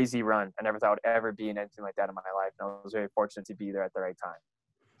 crazy run. I never thought I would ever be in anything like that in my life. And I was very fortunate to be there at the right time.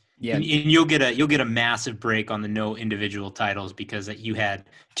 Yeah, and you'll get a massive break on the no individual titles because you had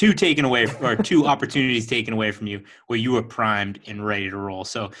 2 taken away or 2 opportunities taken away from you where you were primed and ready to roll.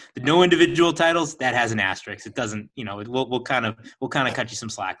 So the no individual titles, that has an asterisk. It doesn't, we'll kind of cut you some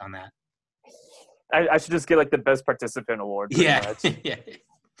slack on that. I should just get like the best participant award. Yeah, yeah.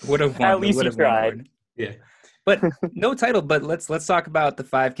 Would have won. At least you tried. Yeah. But no title, but let's talk about the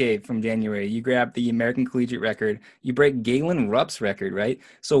 5K from January. You grabbed the American Collegiate record. You break Galen Rupp's record, right?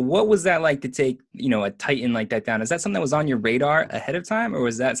 So what was that like to take, a Titan like that down? Is that something that was on your radar ahead of time, or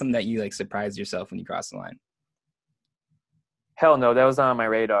was that something that you like surprised yourself when you crossed the line? Hell no, that was on my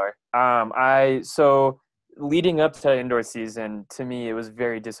radar. So leading up to the indoor season, to me, it was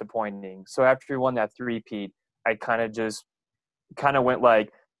very disappointing. So after we won that 3-peat, I kind of went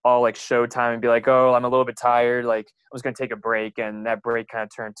like, all like showtime and be like, oh, I'm a little bit tired. Like I was going to take a break. And that break kind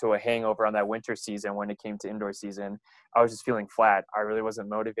of turned to a hangover on that winter season. When it came to indoor season, I was just feeling flat. I really wasn't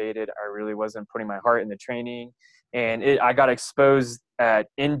motivated. I really wasn't putting my heart in the training. And I got exposed at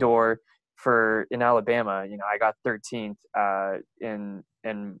indoor in Alabama. I got 13th in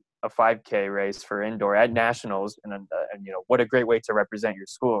a 5K race for indoor at nationals. And what a great way to represent your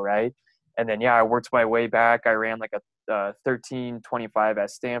school. Right. And then, I worked my way back. I ran like a 13:25 at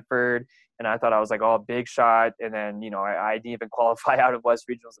Stanford, and I thought I was like all big shot. And then, I didn't even qualify out of West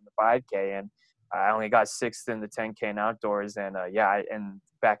Regionals in the 5K, and I only got 6th in the 10K and outdoors. And and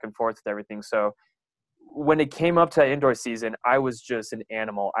back and forth with everything. So when it came up to indoor season, I was just an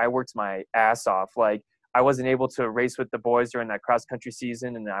animal. I worked my ass off. Like I wasn't able to race with the boys during that cross country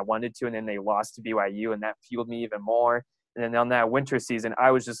season, and I wanted to, and then they lost to BYU, and that fueled me even more. And then on that winter season,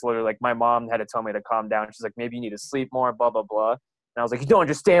 I was just literally like, my mom had to tell me to calm down. She's like, maybe you need to sleep more, blah, blah, blah. And I was like, you don't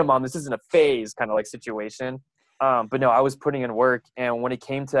understand, Mom. This isn't a phase kind of like situation. But no, I was putting in work. And when it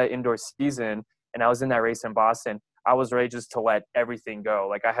came to that indoor season and I was in that race in Boston, I was ready just to let everything go.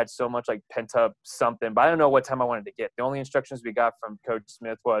 Like I had so much like pent up something, but I don't know what time I wanted to get. The only instructions we got from Coach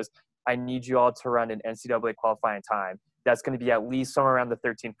Smith was, I need you all to run an NCAA qualifying time. That's going to be at least somewhere around the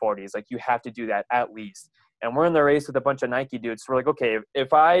 1340s. Like you have to do that at least. and we're in the race with a bunch of Nike dudes. So we're like, okay,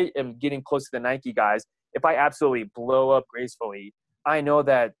 if I am getting close to the Nike guys, if I absolutely blow up gracefully, I know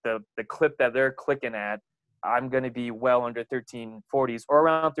that the clip that they're clicking at, I'm going to be well under 1340s or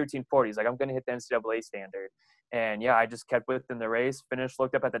around 1340s. Like, I'm going to hit the NCAA standard. And yeah, I just kept within the race, finished,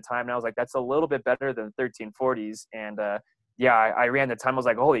 looked up at the time, and I was like, that's a little bit better than 1340s. And yeah, I ran the time. I was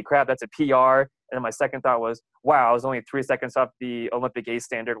like, holy crap, that's a PR. And then my second thought was, wow, I was only 3 seconds off the Olympic A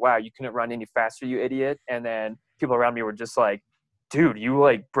standard. Wow, you couldn't run any faster, you idiot. And then people around me were just like, dude, you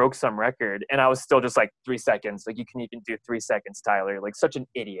like broke some record. And I was still just like 3 seconds. Like, you can even do 3 seconds, Tyler. Like, such an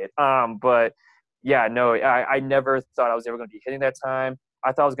idiot. But yeah, no, I never thought I was ever going to be hitting that time.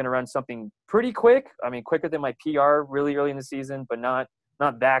 I thought I was going to run something pretty quick. I mean, quicker than my PR really early in the season, but not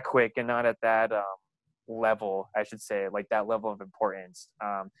that quick and not at that level, I should say, like that level of importance.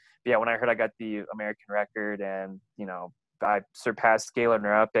 But yeah, when I heard I got the American record and, you know, I surpassed Galen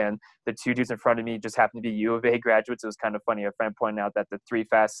Rupp, and the two dudes in front of me just happened to be U of A graduates. It was kind of funny. A friend pointed out that the 3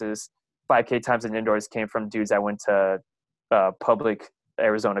 fastest 5K times in indoors came from dudes that went to public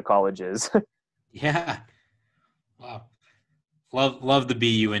Arizona colleges. Yeah. Wow. Love the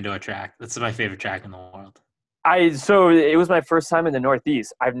BU indoor track. That's my favorite track in the world. So it was my first time in the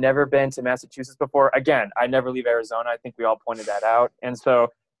Northeast. I've never been to Massachusetts before. Again, I never leave Arizona. I think we all pointed that out. And so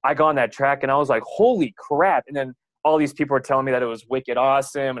I got on that track and I was like, holy crap. And then all these people were telling me that it was wicked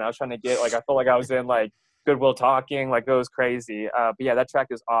awesome. And I was trying to get, like, I felt like I was in like Goodwill Talking, like it was crazy. But yeah, that track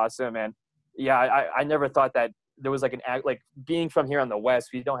is awesome. And yeah, I never thought that there was like like being from here on the West,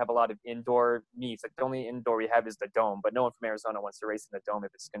 we don't have a lot of indoor meets. Like, the only indoor we have is the Dome, but no one from Arizona wants to race in the Dome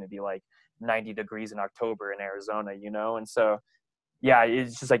if it's going to be like 90 degrees in October in Arizona, you know? And so, yeah,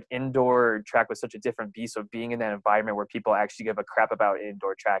 it's just like indoor track was such a different beast. So being in that environment where people actually give a crap about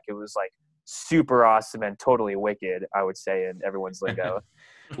indoor track, it was like super awesome and totally wicked, I would say, in everyone's lingo.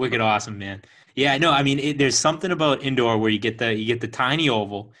 Wicked awesome, man. Yeah, no, I mean, there's something about indoor where you get the tiny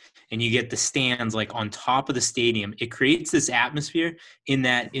oval and you get the stands like on top of the stadium. It creates this atmosphere in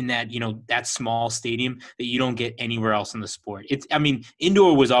that, you know, that small stadium that you don't get anywhere else in the sport. I mean,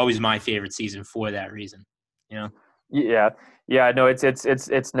 indoor was always my favorite season for that reason, you know? Yeah, no, it's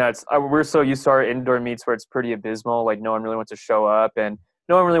nuts. We're so used to our indoor meets where it's pretty abysmal. Like, no one really wants to show up and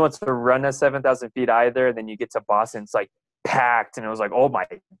no one really wants to run at 7,000 feet either. And then you get to Boston, it's like packed, and it was like, oh my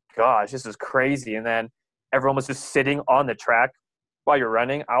gosh, this is crazy. And then everyone was just sitting on the track while you're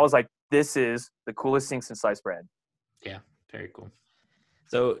running. I was like, this is the coolest thing since sliced bread. Yeah, very cool.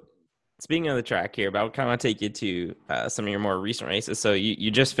 So speaking of the track here, but I'll kind of take you to some of your more recent races. So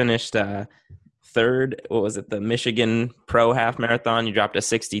you just finished third, what was it, the Michigan Pro Half Marathon. You dropped a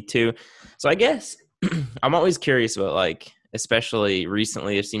 62. So I guess I'm always curious about, like, especially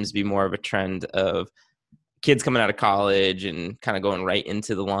recently, there seems to be more of a trend of kids coming out of college and kind of going right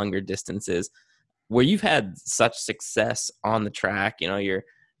into the longer distances. Where you've had such success on the track, you know,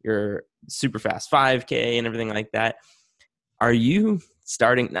 your super fast 5K and everything like that. Are you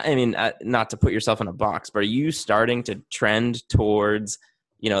starting, I mean, not to put yourself in a box, but are you starting to trend towards,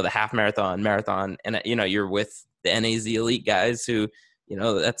 you know, the half marathon, and, you know, you're with the NAZ elite guys who, you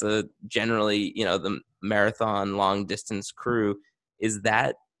know, that's a generally, you know, the marathon long distance crew. Is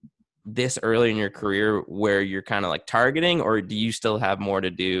that this early in your career where you're kind of like targeting, or do you still have more to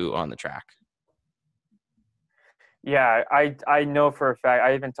do on the track? Yeah, I know for a fact.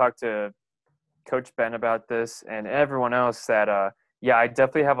 I even talked to Coach Ben about this and everyone else that, yeah, I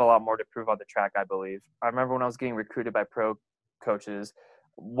definitely have a lot more to prove on the track, I believe. I remember when I was getting recruited by pro coaches,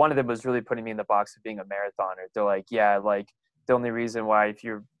 one of them was really putting me in the box of being a marathoner. They're like, yeah, like, the only reason why if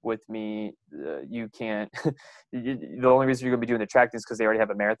you're with me, you can't – the only reason you're going to be doing the track is because they already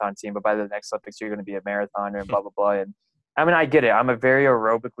have a marathon team, but by the next Olympics, you're going to be a marathoner and blah, blah, blah. And, I mean, I get it. I'm a very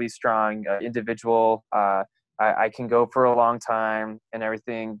aerobically strong individual. I can go for a long time and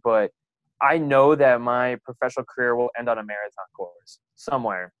everything, but I know that my professional career will end on a marathon course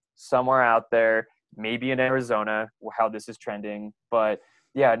somewhere out there, maybe in Arizona, how this is trending. But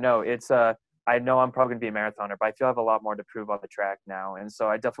yeah, no, it's I know I'm probably gonna be a marathoner, but I feel I have a lot more to prove on the track now, and so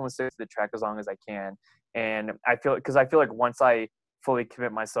I definitely stick to the track as long as I can. And I feel like once I fully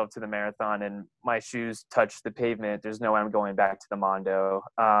commit myself to the marathon and my shoes touch the pavement, there's no way I'm going back to the Mondo.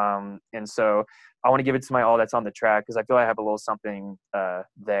 And so I want to give it to my all that's on the track, because I feel I have a little something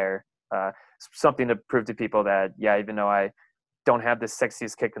there, something to prove to people that, yeah, even though I don't have the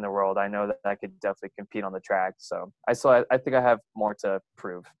sexiest kick in the world, I know that I could definitely compete on the track. So I think I have more to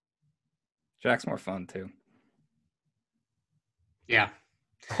prove. Track's more fun too. Yeah.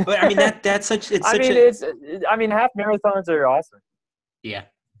 But I mean, that's such, it's I such mean, half marathons are awesome. Yeah.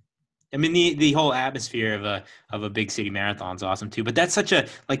 I mean, the whole atmosphere of a big city marathon is awesome too. But that's such a,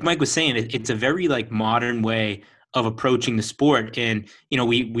 like Mike was saying, it's a very like modern way of approaching the sport. And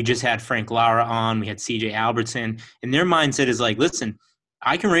we just had Frank Lara on, we had CJ Albertson, and their mindset is like, listen,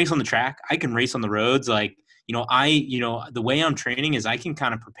 I can race on the track, I can race on the roads. Like, the way I'm training is I can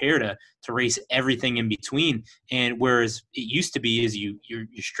kind of prepare to race everything in between. And whereas it used to be is you're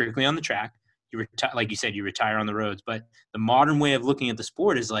strictly on the track. Like you said, you retire on the roads. But the modern way of looking at the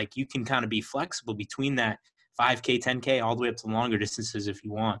sport is like you can kind of be flexible between that 5K, 10K, all the way up to longer distances if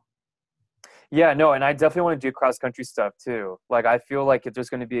you want. Yeah, no, and I definitely want to do cross-country stuff too. Like, I feel like if there's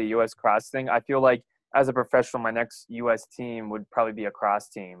going to be a U.S. cross thing, I feel like as a professional, my next U.S. team would probably be a cross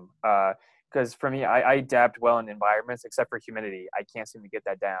team. Because for me, I adapt well in environments, except for humidity. I can't seem to get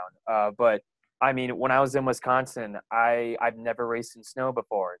that down. But I mean, when I was in Wisconsin, I've never raced in snow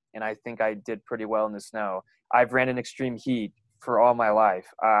before, and I think I did pretty well in the snow. I've ran in extreme heat for all my life.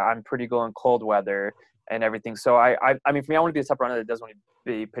 I'm pretty good in cold weather and everything. So I mean, for me, I want to be a top runner that doesn't want to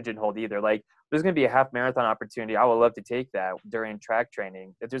be pigeonholed either. Like, there's going to be a half marathon opportunity. I would love to take that during track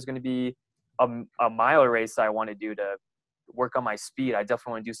training. If there's going to be a mile race I want to do to work on my speed, I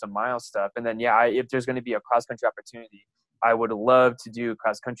definitely want to do some mile stuff. And then, if there's going to be a cross country opportunity, I would love to do a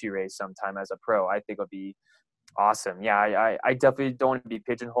cross country race sometime as a pro. I think it would be awesome. Yeah, I definitely don't want to be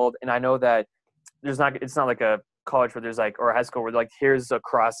pigeonholed. And I know that it's not like a college where there's like, or a high school where like, here's a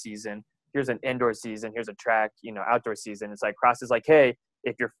cross season, here's an indoor season, here's a track, outdoor season. It's like cross is like, hey,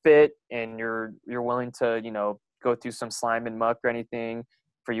 if you're fit and you're willing to, go through some slime and muck or anything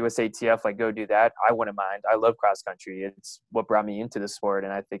for USATF, like go do that. I wouldn't mind. I love cross country. It's what brought me into the sport.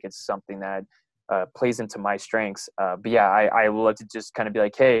 And I think it's something that plays into my strengths. But yeah, I love to just kind of be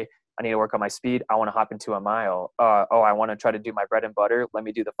like, hey, I need to work on my speed. I want to hop into a mile. I want to try to do my bread and butter. Let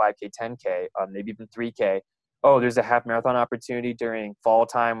me do the 5K, 10K, maybe even 3K. Oh, there's a half marathon opportunity during fall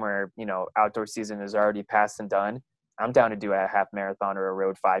time where, outdoor season is already past and done. I'm down to do a half marathon or a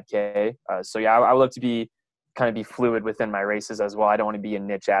road 5K. So yeah, I would love to be fluid within my races as well. I don't want to be a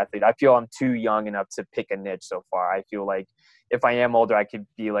niche athlete. I feel I'm too young enough to pick a niche so far. I feel like if I am older, I could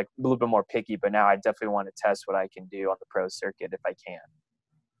be like a little bit more picky, but now I definitely want to test what I can do on the pro circuit if I can.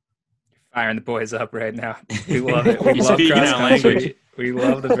 Firing the boys up right now. We love it. We love cross country. We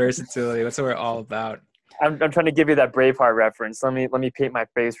love the versatility. That's what we're all about. I'm trying to give you that Braveheart reference. Let me paint my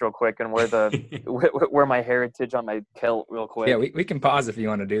face real quick and wear my heritage on my kilt real quick. Yeah, we can pause if you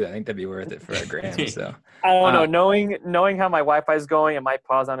want to do that. I think that'd be worth it for our gram. So I don't know. Knowing how my Wi-Fi is going, it might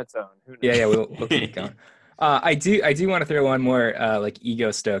pause on its own. Who knows? Yeah, we'll keep it going. I do want to throw one more like ego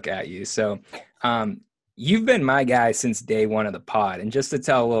stoke at you. So you've been my guy since day one of the pod. And just to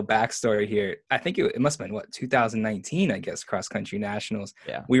tell a little backstory here, I think it must have been 2019, I guess, cross country nationals.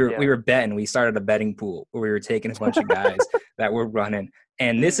 Yeah. We were betting. We started a betting pool where we were taking a bunch of guys that were running.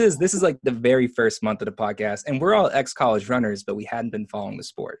 And this is like the very first month of the podcast. And we're all ex-college runners, but we hadn't been following the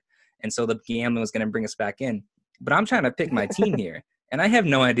sport. And so the gambling was going to bring us back in. But I'm trying to pick my team here. And I have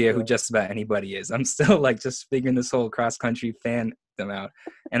no idea who just about anybody is. I'm still like just figuring this whole cross country fandom out.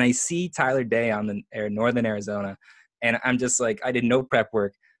 And I see Tyler Day on the Northern Arizona. And I'm just like, I did no prep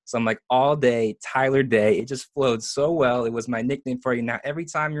work. So I'm like, all day, Tyler Day. It just flowed so well. It was my nickname for you. Now, every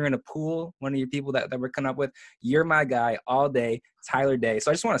time you're in a pool, one of your people that we're coming up with, you're my guy all day, Tyler Day.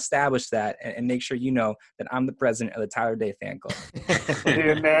 So I just want to establish that and make sure you know that I'm the president of the Tyler Day fan club.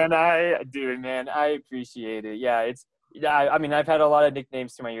 Dude, man, I appreciate it. Yeah, I mean, I've had a lot of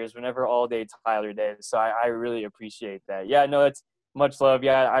nicknames through my years. Whenever all day Tyler Day, so I really appreciate that. Yeah, no, it's much love.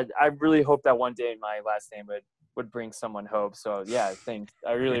 Yeah, I really hope that one day my last name would bring someone hope. So yeah, thanks.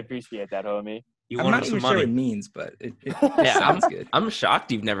 I really appreciate that, homie. I'm not even sure what it means, but it yeah, sounds good. I'm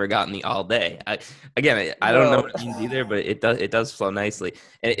shocked you've never gotten the all day. I don't know what it means either, but it does flow nicely.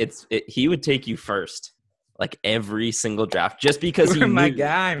 And he would take you first, like every single draft, just because You're my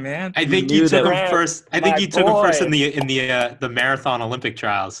guy, man. I think you took him first. I think you took him first in the marathon Olympic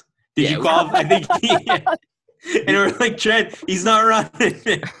trials. Did you qualify? I think. And we're like, Trent, he's not running.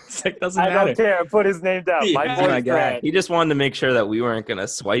 It's like, doesn't matter. I don't care. Put his name down. Yeah. My boy's guy. He just wanted to make sure that we weren't going to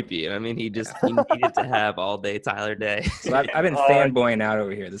swipe you. I mean, he needed to have all day Tyler Day. So I've been fanboying out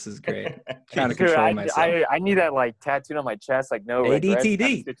over here. This is great. Trying to control myself. I need that like tattooed on my chest, like no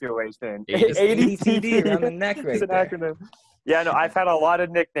ADTD situation. ADTD around the neck right It's an there. acronym. Yeah, no, I've had a lot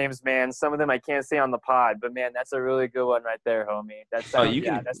of nicknames, man. Some of them I can't say on the pod, but man, that's a really good one right there, homie.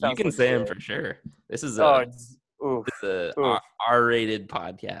 You can say them for sure. This is it's a R-rated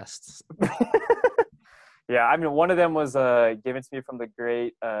podcast. Yeah, I mean, one of them was given to me from the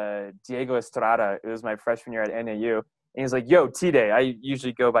great Diego Estrada. It was my freshman year at NAU. And he's like, yo, T-Day. I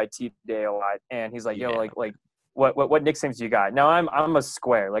usually go by T-Day a lot. And he's like, yo, like what nicknames you got? Now I'm a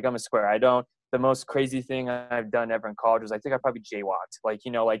square. Like I'm a square. I don't. The most crazy thing I've done ever in college was I think I probably jaywalked. Like,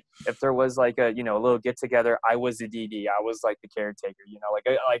 you know, like if there was like a, you know, a little get together, I was the DD. I was like the caretaker, you know,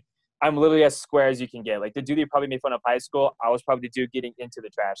 like I'm literally as square as you can get. Like the dude you probably made fun of high school, I was probably the dude getting into the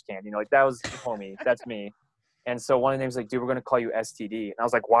trash can, you know, like that was homie. That's me. And so one of the names was like, dude, we're going to call you STD. And I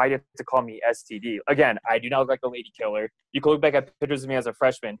was like, why do you have to call me STD? Again, I do not look like a lady killer. You can look back at pictures of me as a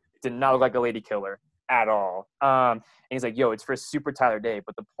freshman. Did not look like a lady killer at all. And he's like, yo, it's for Super Tyler Day.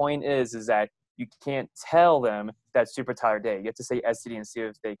 But the point is that you can't tell them that's Super Tyler Day. You have to say STD and see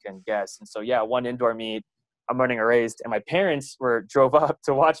if they can guess. And so, yeah, one indoor meet, I'm running a race, and my parents drove up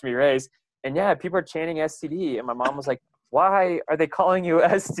to watch me race. And, yeah, people are chanting STD. And my mom was like, why are they calling you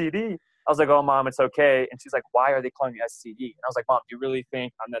STD? I was like, oh, Mom, it's okay. And she's like, why are they calling you STD? And I was like, Mom, do you really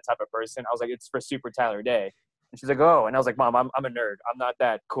think I'm that type of person? I was like, it's for Super Tyler Day. And she's like, oh. And I was like, Mom, I'm a nerd. I'm not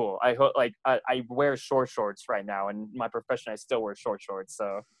that cool. I wear short shorts right now. And my profession, I still wear short shorts.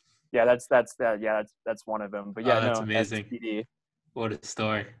 So, yeah, that's that. Yeah, that's one of them. But, yeah, that's no, amazing. STD. What a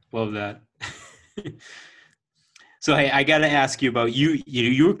story. Love that. So, hey, I got to ask you about you.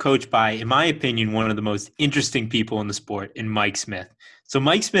 You were coached by, in my opinion, one of the most interesting people in the sport, in Mike Smith. So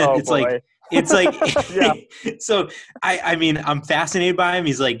Mike Smith, Oh, it's boy. like, Yeah. So I mean, I'm fascinated by him.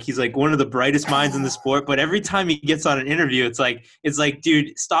 He's like one of the brightest minds in the sport. But every time he gets on an interview, it's like,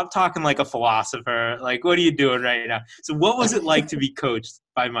 dude, stop talking like a philosopher. Like, what are you doing right now? So what was it like to be coached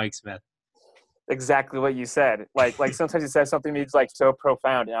by Mike Smith? Exactly what you said. Like sometimes he says something that's like so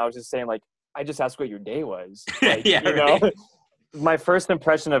profound, and I was just saying, like, I just asked what your day was. Like, Yeah, you know, right. my first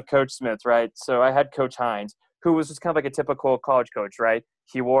impression of Coach Smith, right? So I had Coach Hines, who was just kind of like a typical college coach, right?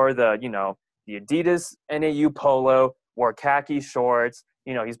 He wore the Adidas NAU polo, wore khaki shorts.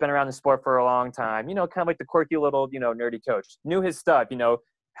 You know, he's been around the sport for a long time. You know, kind of like the quirky little, nerdy coach. Knew his stuff,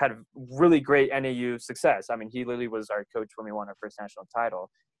 had really great NAU success. I mean, he literally was our coach when we won our first national title.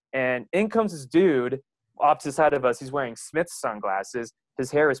 And in comes this dude, opposite side of us. He's wearing Smith's sunglasses.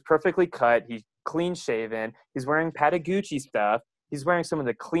 His hair is perfectly cut. He's clean shaven. He's wearing Patagucci stuff. He's wearing some of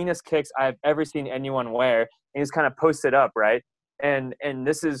the cleanest kicks I've ever seen anyone wear. And he's kind of posted up, right? And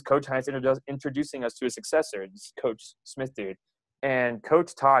this is Coach Hines introducing us to his successor, this Coach Smith dude. And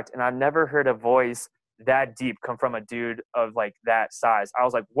Coach talked, and I've never heard a voice that deep come from a dude of like that size. I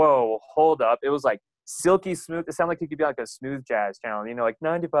was like, whoa, hold up. It was like silky smooth. It sounded like he could be like a smooth jazz channel, like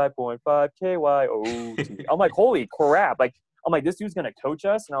 95.5 KYOT. I'm like, holy crap. Like, I'm like, this dude's going to coach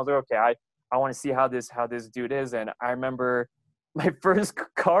us? And I was like, okay, I want to see how this dude is. And I remember my first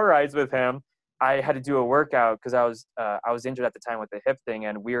car rides with him, I had to do a workout because I was injured at the time with the hip thing,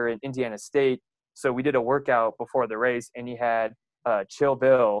 and we were in Indiana State. So we did a workout before the race, and he had Chill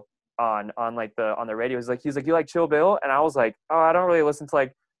Bill on the radio. He's like, you like Chill Bill? And I was like, oh, I don't really listen to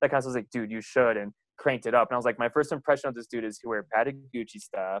like that kind of stuff. I was like, dude, you should, and cranked it up. And I was like, my first impression of this dude is he wears Patagucci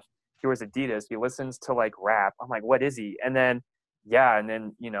stuff. He wears Adidas. He listens to like rap. I'm like, what is he? And then,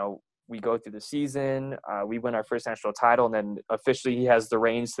 we go through the season. We win our first national title, and then officially he has the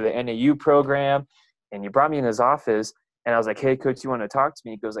reins to the NAU program. And he brought me in his office, and I was like, "Hey, coach, you want to talk to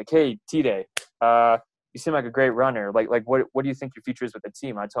me?" He goes like, "Hey, T-Day, you seem like a great runner. Like, what do you think your future is with the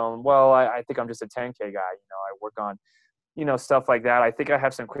team?" I tell him, "Well, I think I'm just a 10K guy. I work on, stuff like that. I think I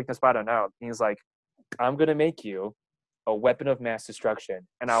have some quickness, but I don't know." And he's like, "I'm gonna make you a weapon of mass destruction."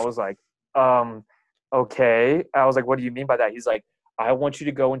 And I was like, okay. I was like, "What do you mean by that?" He's like, I want you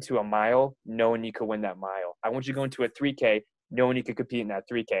to go into a mile knowing you could win that mile. I want you to go into a 3K knowing you could compete in that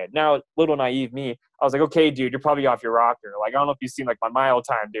 3K. Now, little naive me, I was like, okay, dude, you're probably off your rocker. Like, I don't know if you've seen, like, my mile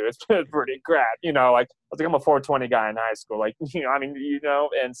time, dude. It's pretty crap, like, I was like, I'm a 420 guy in high school. Like,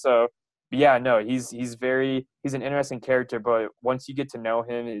 and so, yeah, no, he's an interesting character, but once you get to know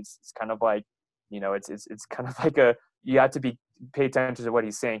him, it's kind of like, it's kind of like you have to pay attention to what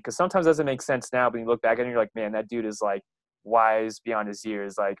he's saying. Because sometimes it doesn't make sense now, but you look back at it and you're like, man, that dude is, like, wise beyond his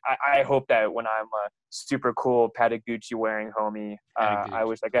years. Like I hope that when I'm a super cool Patagucci wearing homie, I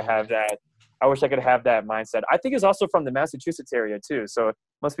wish I could have that. I wish I could have that mindset. I think it's also from the Massachusetts area too, so it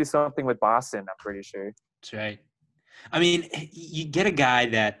must be something with Boston. I'm pretty sure. That's right. I mean, you get a guy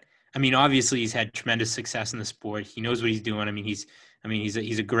that, obviously he's had tremendous success in the sport. He knows what he's doing. He's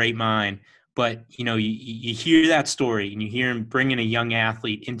a great mind. But you hear that story and you hear him bringing a young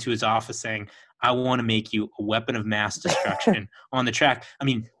athlete into his office saying, I want to make you a weapon of mass destruction on the track.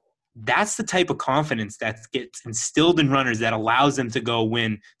 That's the type of confidence that gets instilled in runners that allows them to go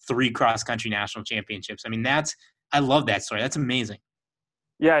win 3 cross-country national championships. I love that story. That's amazing.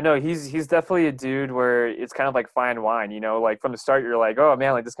 Yeah, no, he's definitely a dude where it's kind of like fine wine, like from the start you're like, oh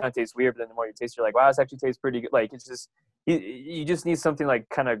man, like this kind of tastes weird, but then the more you taste, you're like, wow, this actually tastes pretty good. Like it's just you just need something like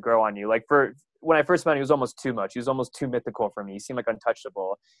kind of grow on you. Like for when I first met him, he was almost too much. He was almost too mythical for me. He seemed like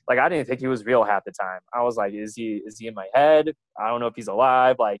untouchable. Like, I didn't think he was real half the time. I was like, is he in my head? I don't know if he's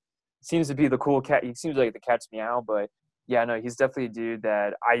alive. Like, seems to be the cool cat. He seems like the cat's meow, but yeah, no, he's definitely a dude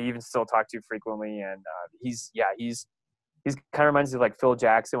that I even still talk to frequently. And he's kind of reminds me of like Phil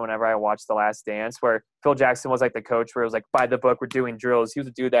Jackson whenever I watch The Last Dance, where Phil Jackson was like the coach where it was like, by the book, we're doing drills. He was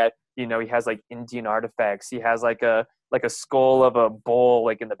a dude that, you know, he has like Indian artifacts. He has like a skull of a bull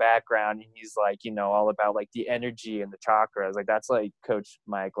like in the background. And he's like, you know, all about like the energy and the chakras. Like that's like Coach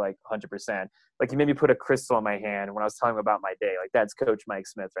Mike, like 100%. Like he made me put a crystal in my hand when I was telling him about my day. Like that's Coach Mike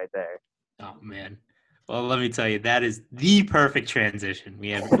Smith right there. Oh, man. Well, let me tell you, that is the perfect transition.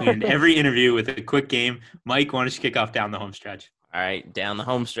 We end every interview with a quick game. Mike, why don't you kick off down the home stretch? All right, down the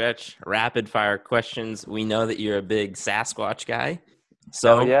home stretch, rapid fire questions. We know that you're a big Sasquatch guy.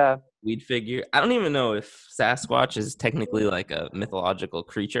 So yeah, we'd figure, I don't even know if Sasquatch is technically like a mythological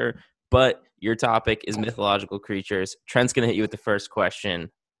creature, but your topic is mythological creatures. Trent's going to hit you with the first question.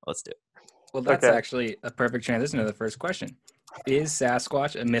 Let's do it. Well, that's actually a perfect transition to the first question. Is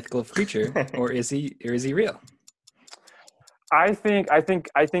Sasquatch a mythical creature, or is he real? I think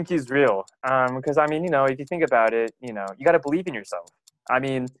he's real. Because I mean, you know, if you think about it, you know, you got to believe in yourself. I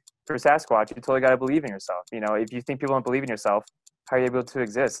mean, for Sasquatch, you totally got to believe in yourself. You know, if you think people don't believe in yourself, how are you able to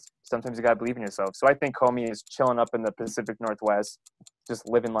exist? Sometimes you got to believe in yourself. So I think Homie is chilling up in the Pacific Northwest, just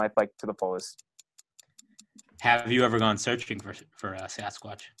living life like to the fullest. Have you ever gone searching for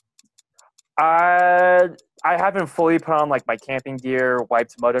Sasquatch? I haven't fully put on like my camping gear,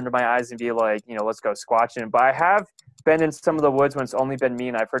 wiped mud under my eyes, and be like, you know, let's go squatching. But I have been in some of the woods when it's only been me,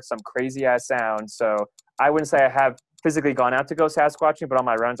 and I've heard some crazy ass sounds. So I wouldn't say I have physically gone out to go Sasquatching, but on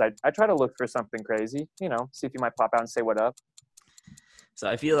my runs, I try to look for something crazy. You know, see if you might pop out and say what up. So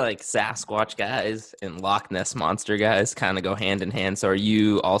I feel like Sasquatch guys and Loch Ness Monster guys kind of go hand in hand. So are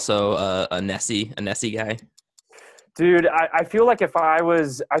you also a Nessie guy? Dude, I feel like I feel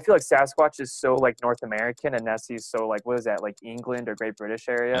like Sasquatch is so like North American and Nessie is so like, what is that, like England or Great British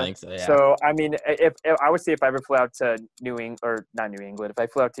area? I think so, yeah. So, I mean, if I would say if I ever flew out to not New England, if I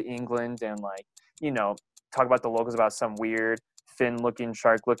flew out to England and like, you know, talk about the locals about some weird fin-looking,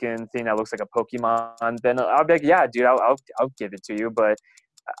 shark-looking thing that looks like a Pokemon, then I'll be like, yeah, dude, I'll give it to you. But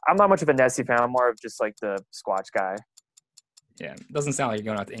I'm not much of a Nessie fan. I'm more of just like the Squatch guy. Yeah, it doesn't sound like you're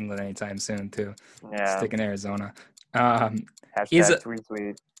going out to England anytime soon, too. Yeah. Stick in Arizona. Hashtag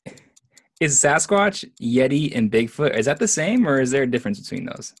tweet. Is Sasquatch, Yeti, and Bigfoot, is that the same, or is there a difference between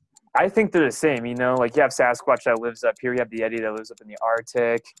those? I think they're the same, you know, like you have Sasquatch that lives up here, you have the Yeti that lives up in the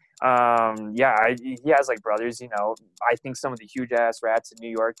Arctic. He has like brothers, you know. I think some of the huge ass rats in New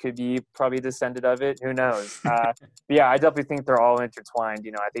York could be probably descended of it. Who knows? But yeah, I definitely think they're all intertwined.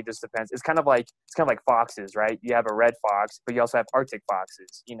 You know, I think it just depends. It's kind of like foxes, right? You have a red fox, but you also have Arctic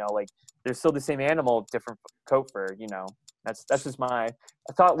foxes. You know, like they're still the same animal, different coat fur. You know, that's just I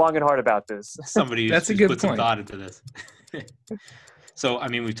thought long and hard about this. Somebody That's a who's good put some point. thought into this. So, I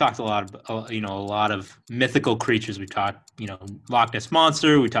mean, we've talked a lot of mythical creatures. We talked, you know, Loch Ness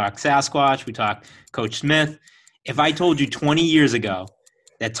Monster. We talked Sasquatch. We talked Coach Smith. If I told you 20 years ago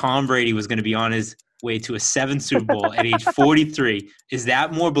that Tom Brady was going to be on his way to a 7th Super Bowl at age 43, is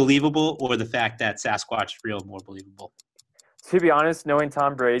that more believable, or the fact that Sasquatch is real more believable? To be honest, knowing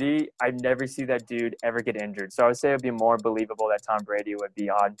Tom Brady, I'd never see that dude ever get injured. So I would say it would be more believable that Tom Brady would be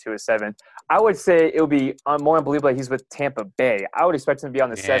on to a 7th. I would say it would be more unbelievable that he's with Tampa Bay. I would expect him to be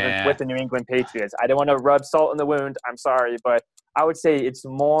on the 7th with the New England Patriots. I don't want to rub salt in the wound. I'm sorry, but I would say it's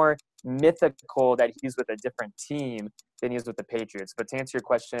more mythical that he's with a different team than he is with the Patriots. But to answer your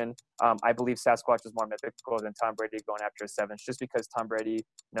question, I believe Sasquatch is more mythical than Tom Brady going after a 7th, just because Tom Brady,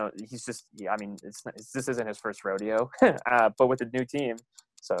 he's just, I mean, this isn't his first rodeo, but with a new team.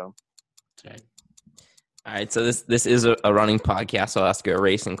 So. Okay. All right, so this is a running podcast, so I'll ask you a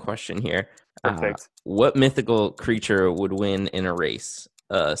racing question here. Perfect. What mythical creature would win in a race?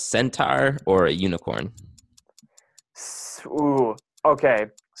 A centaur or a unicorn? Ooh, okay.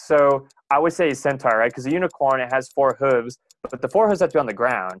 So I would say centaur, right? Because a unicorn, it has 4 hooves, but the 4 hooves have to be on the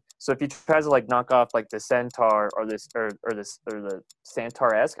ground. So if he tries to like knock off like the centaur or the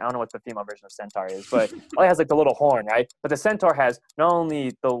centaur-esque, I don't know what the female version of centaur is, but it has like the little horn, right? But the centaur has not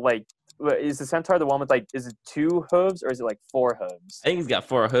only the like, is the centaur the one with like, is it 2 hooves or is it like 4 hooves? I think he's got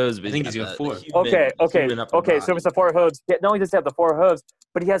 4 hooves, but I think he's got 4. Okay. So if it's the 4 hooves, not only does he have the 4 hooves,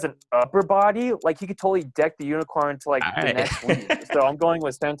 but he has an upper body. Like he could totally deck the unicorn to like the next week. So I'm going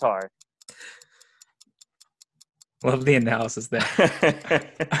with centaur. Love the analysis there.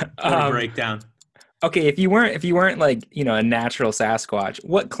 Breakdown. Okay, if you weren't like, you know, a natural Sasquatch,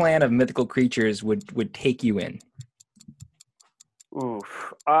 what clan of mythical creatures would take you in?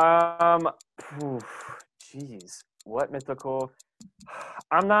 Oof. Jeez. What mythical?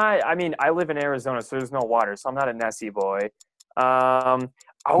 I'm not. I mean, I live in Arizona, so there's no water, so I'm not a Nessie boy.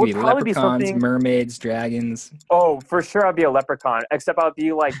 I would Be probably be leprechauns, something. mermaids, dragons. Oh, for sure, I'll be a leprechaun. Except I'll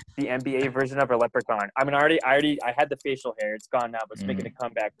be like the NBA version of a leprechaun. I mean, I had the facial hair. It's gone now, but it's making a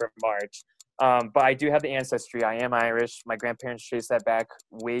comeback for March. But I do have the ancestry. I am Irish. My grandparents traced that back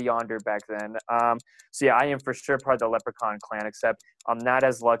way yonder back then. So yeah, I am for sure part of the leprechaun clan. Except I'm not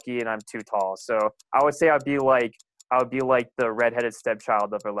as lucky, and I'm too tall. So I would say I would be like the redheaded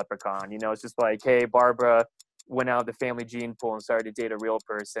stepchild of a leprechaun. You know, it's just like, hey, Barbara went out of the family gene pool and started to date a real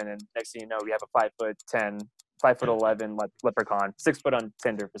person, and next thing you know, we have a 5'10", 5'11" leprechaun, 6 foot on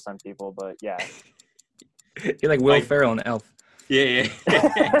Tinder for some people, but yeah. You're like Will Ferrell and Elf. Yeah.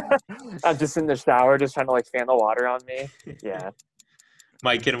 I'm just in the shower, just trying to like fan the water on me. Yeah.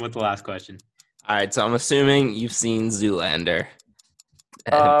 Mike, hit him with the last question. All right, so I'm assuming you've seen Zoolander.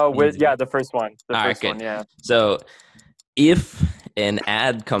 The first one. Yeah. So if an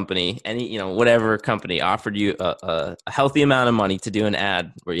ad company, whatever company offered you a healthy amount of money to do an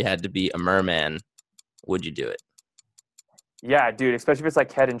ad where you had to be a merman, would you do it? Yeah, dude, especially if it's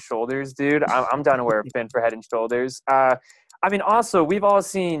like Head and Shoulders, dude. I'm down to wear a fin for Head and Shoulders. I mean, also, we've all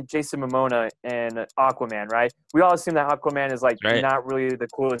seen Jason Momoa in Aquaman, right? We all assume that Aquaman is, like, not really the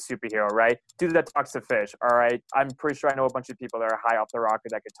coolest superhero, right? Dude that talks to fish, all right? I'm pretty sure I know a bunch of people that are high off the rocker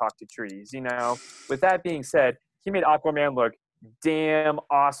that could talk to trees, you know? With that being said, he made Aquaman look damn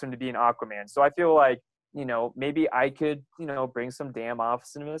awesome to be an Aquaman. So I feel like, you know, maybe I could, you know, bring some damn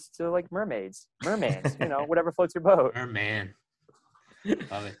awesomeness to, like, mermaids, you know, whatever floats your boat. Merman.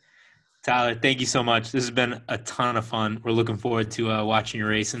 Love it. Tyler, thank you so much. This has been a ton of fun. We're looking forward to watching your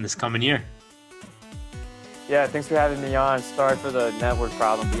race in this coming year. Yeah, thanks for having me on. Sorry for the network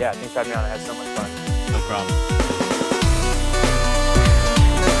problem, but yeah, thanks for having me on. I had so much fun. No problem.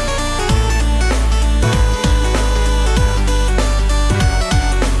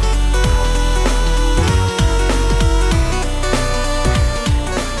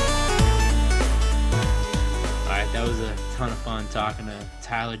 Ton of fun talking to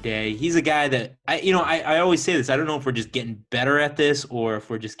Tyler Day. He's a guy that I always say this. I don't know if we're just getting better at this or if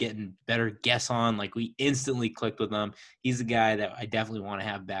we're just getting better guests on. Like, we instantly clicked with him. He's a guy that I definitely want to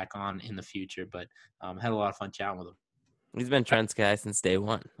have back on in the future, but had a lot of fun chatting with him. He's been Trent's guy since day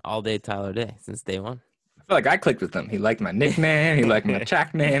one. All day Tyler Day since day one. I feel like I clicked with him. He liked my nickname. He liked my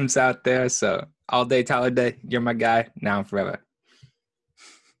track names out there. So all day Tyler Day, you're my guy now and forever.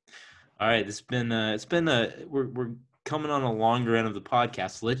 All right, we're coming on a longer end of the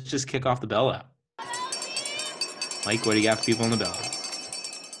podcast. So let's just kick off the bell app. Mike, what do you got for people on the bell app?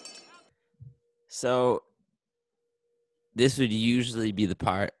 So this would usually be the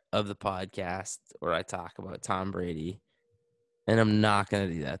part of the podcast where I talk about Tom Brady, and I'm not going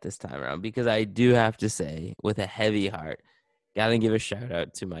to do that this time around because I do have to say, with a heavy heart, got to give a shout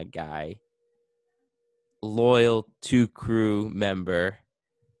out to my guy, loyal Two Crew member,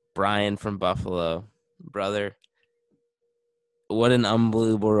 Brian from Buffalo. Brother, what an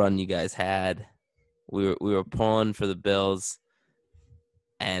unbelievable run you guys had. We were pulling for the Bills,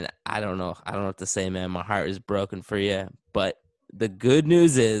 and I don't know what to say, man. My heart is broken for you. But the good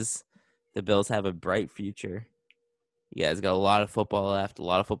news is the Bills have a bright future. You guys got a lot of football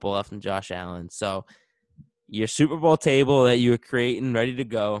left in Josh Allen. So your Super Bowl table that you were creating, ready to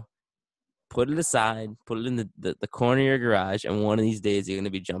go, put it aside, put it in the corner of your garage, and one of these days you're going to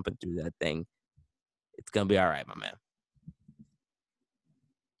be jumping through that thing. It's going to be all right, my man.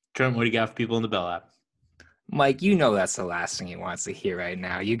 Trent, what do you got for people in the bell app? Mike, you know that's the last thing he wants to hear right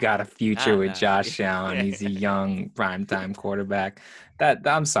now. You got a future with Josh Allen. He's a young primetime quarterback.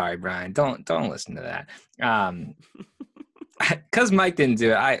 I'm sorry, Brian. Don't listen to that. Because Mike didn't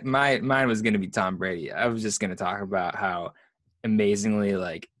do it. Mine was going to be Tom Brady. I was just going to talk about how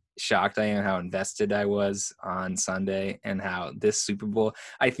amazingly shocked I am, how invested I was on Sunday, and how this Super Bowl,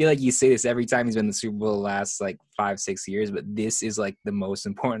 I feel like you say this every time he's been in the Super Bowl the last 5-6 years, but this is the most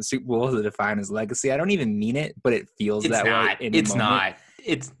important Super Bowl to define his legacy. I don't even mean it, but it feels that way. It's not.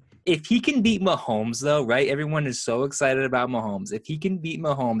 If he can beat Mahomes, though, right? Everyone is so excited about Mahomes. If he can beat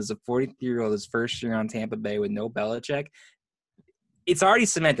Mahomes as a 43-year-old his first year on Tampa Bay with no Belichick, it's already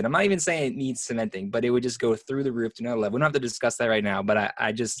cemented. I'm not even saying it needs cementing, but it would just go through the roof to another level. We don't have to discuss that right now, but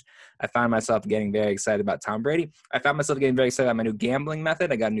I found myself getting very excited about Tom Brady. I found myself getting very excited about my new gambling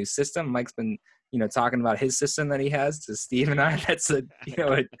method. I got a new system. Mike's been, talking about his system that he has to Steve and I. That's not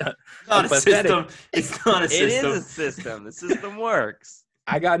a system. It's not a system. It is a system. The system works.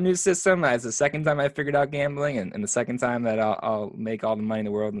 I got a new system. It's the second time I figured out gambling, and the second time that I'll make all the money in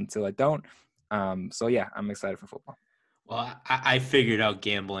the world until I don't. So yeah, I'm excited for football. Well, I figured out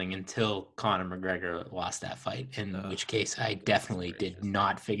gambling until Conor McGregor lost that fight, in which case I definitely did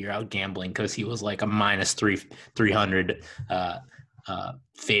not figure out gambling because he was like a minus 300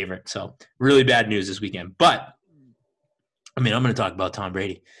 favorite. So really bad news this weekend. But, I mean, I'm going to talk about Tom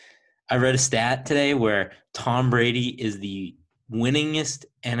Brady. I read a stat today where Tom Brady is the winningest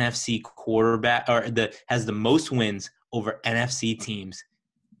NFC quarterback, or has the most wins over NFC teams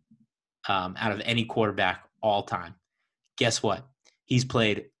out of any quarterback all time. Guess what? He's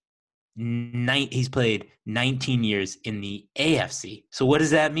played 19 years in the AFC. So what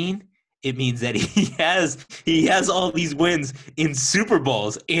does that mean? It means that he has all these wins in Super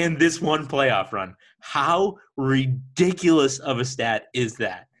Bowls and this one playoff run. How ridiculous of a stat is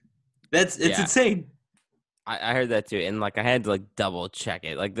that? It's insane. I heard that too, and like I had to like double check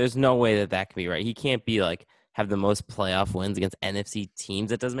it. Like, there's no way that can be right. He can't be like have the most playoff wins against NFC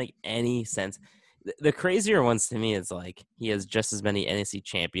teams. That doesn't make any sense. The crazier ones to me is like he has just as many NFC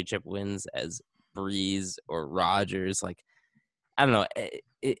championship wins as Breeze or Rodgers. Like, I don't know.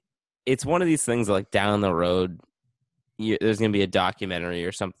 It's one of these things like down the road, there's going to be a documentary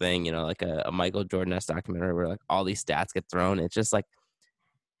or something, like a Michael Jordan-esque documentary where like all these stats get thrown. It's just like,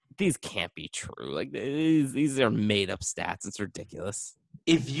 these can't be true. Like these are made up stats. It's ridiculous.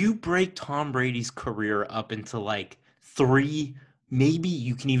 If you break Tom Brady's career up into like 3, maybe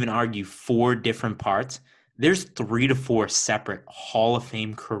you can even argue 4 different parts, there's 3 to 4 separate Hall of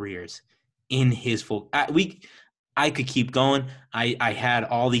Fame careers in his full. I could keep going. I had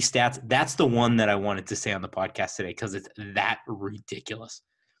all these stats. That's the one that I wanted to say on the podcast today because it's that ridiculous.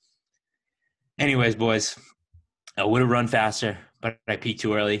 Anyways, boys, I would have run faster, but I peaked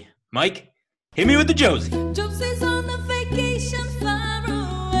too early. Mike, hit me with the Josie. Josie's on a vacation far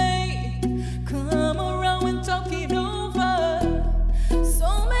away. Come around and talk it over.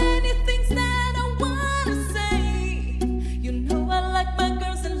 So many things that I wanna say. You know I like my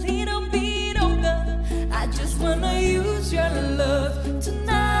girls a little bit older. I just wanna use your love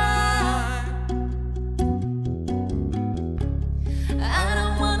tonight. I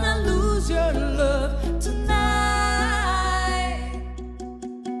don't wanna lose your love tonight.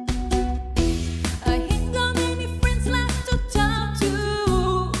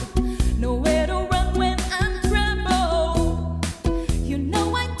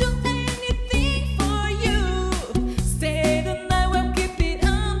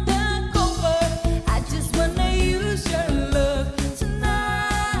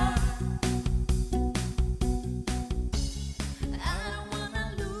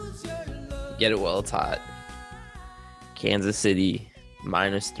 Get it well, it's hot. Kansas City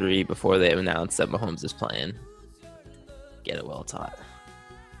 -3 before they announced that Mahomes is playing. Get it well, it's hot.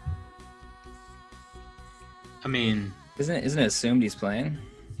 I mean, isn't it assumed he's playing?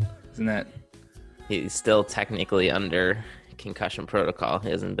 Isn't that? He's still technically under concussion protocol.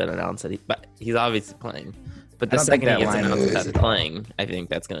 He hasn't been announced but he's obviously playing. But the second he gets announced that he's playing, I think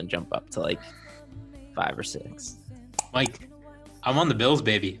that's going to jump up to like 5 or 6. Mike, I'm on the Bills,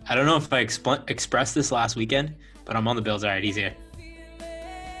 baby. I don't know if I expressed this last weekend, but I'm on the Bills. All right, he's here.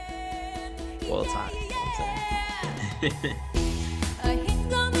 Well, it's hot.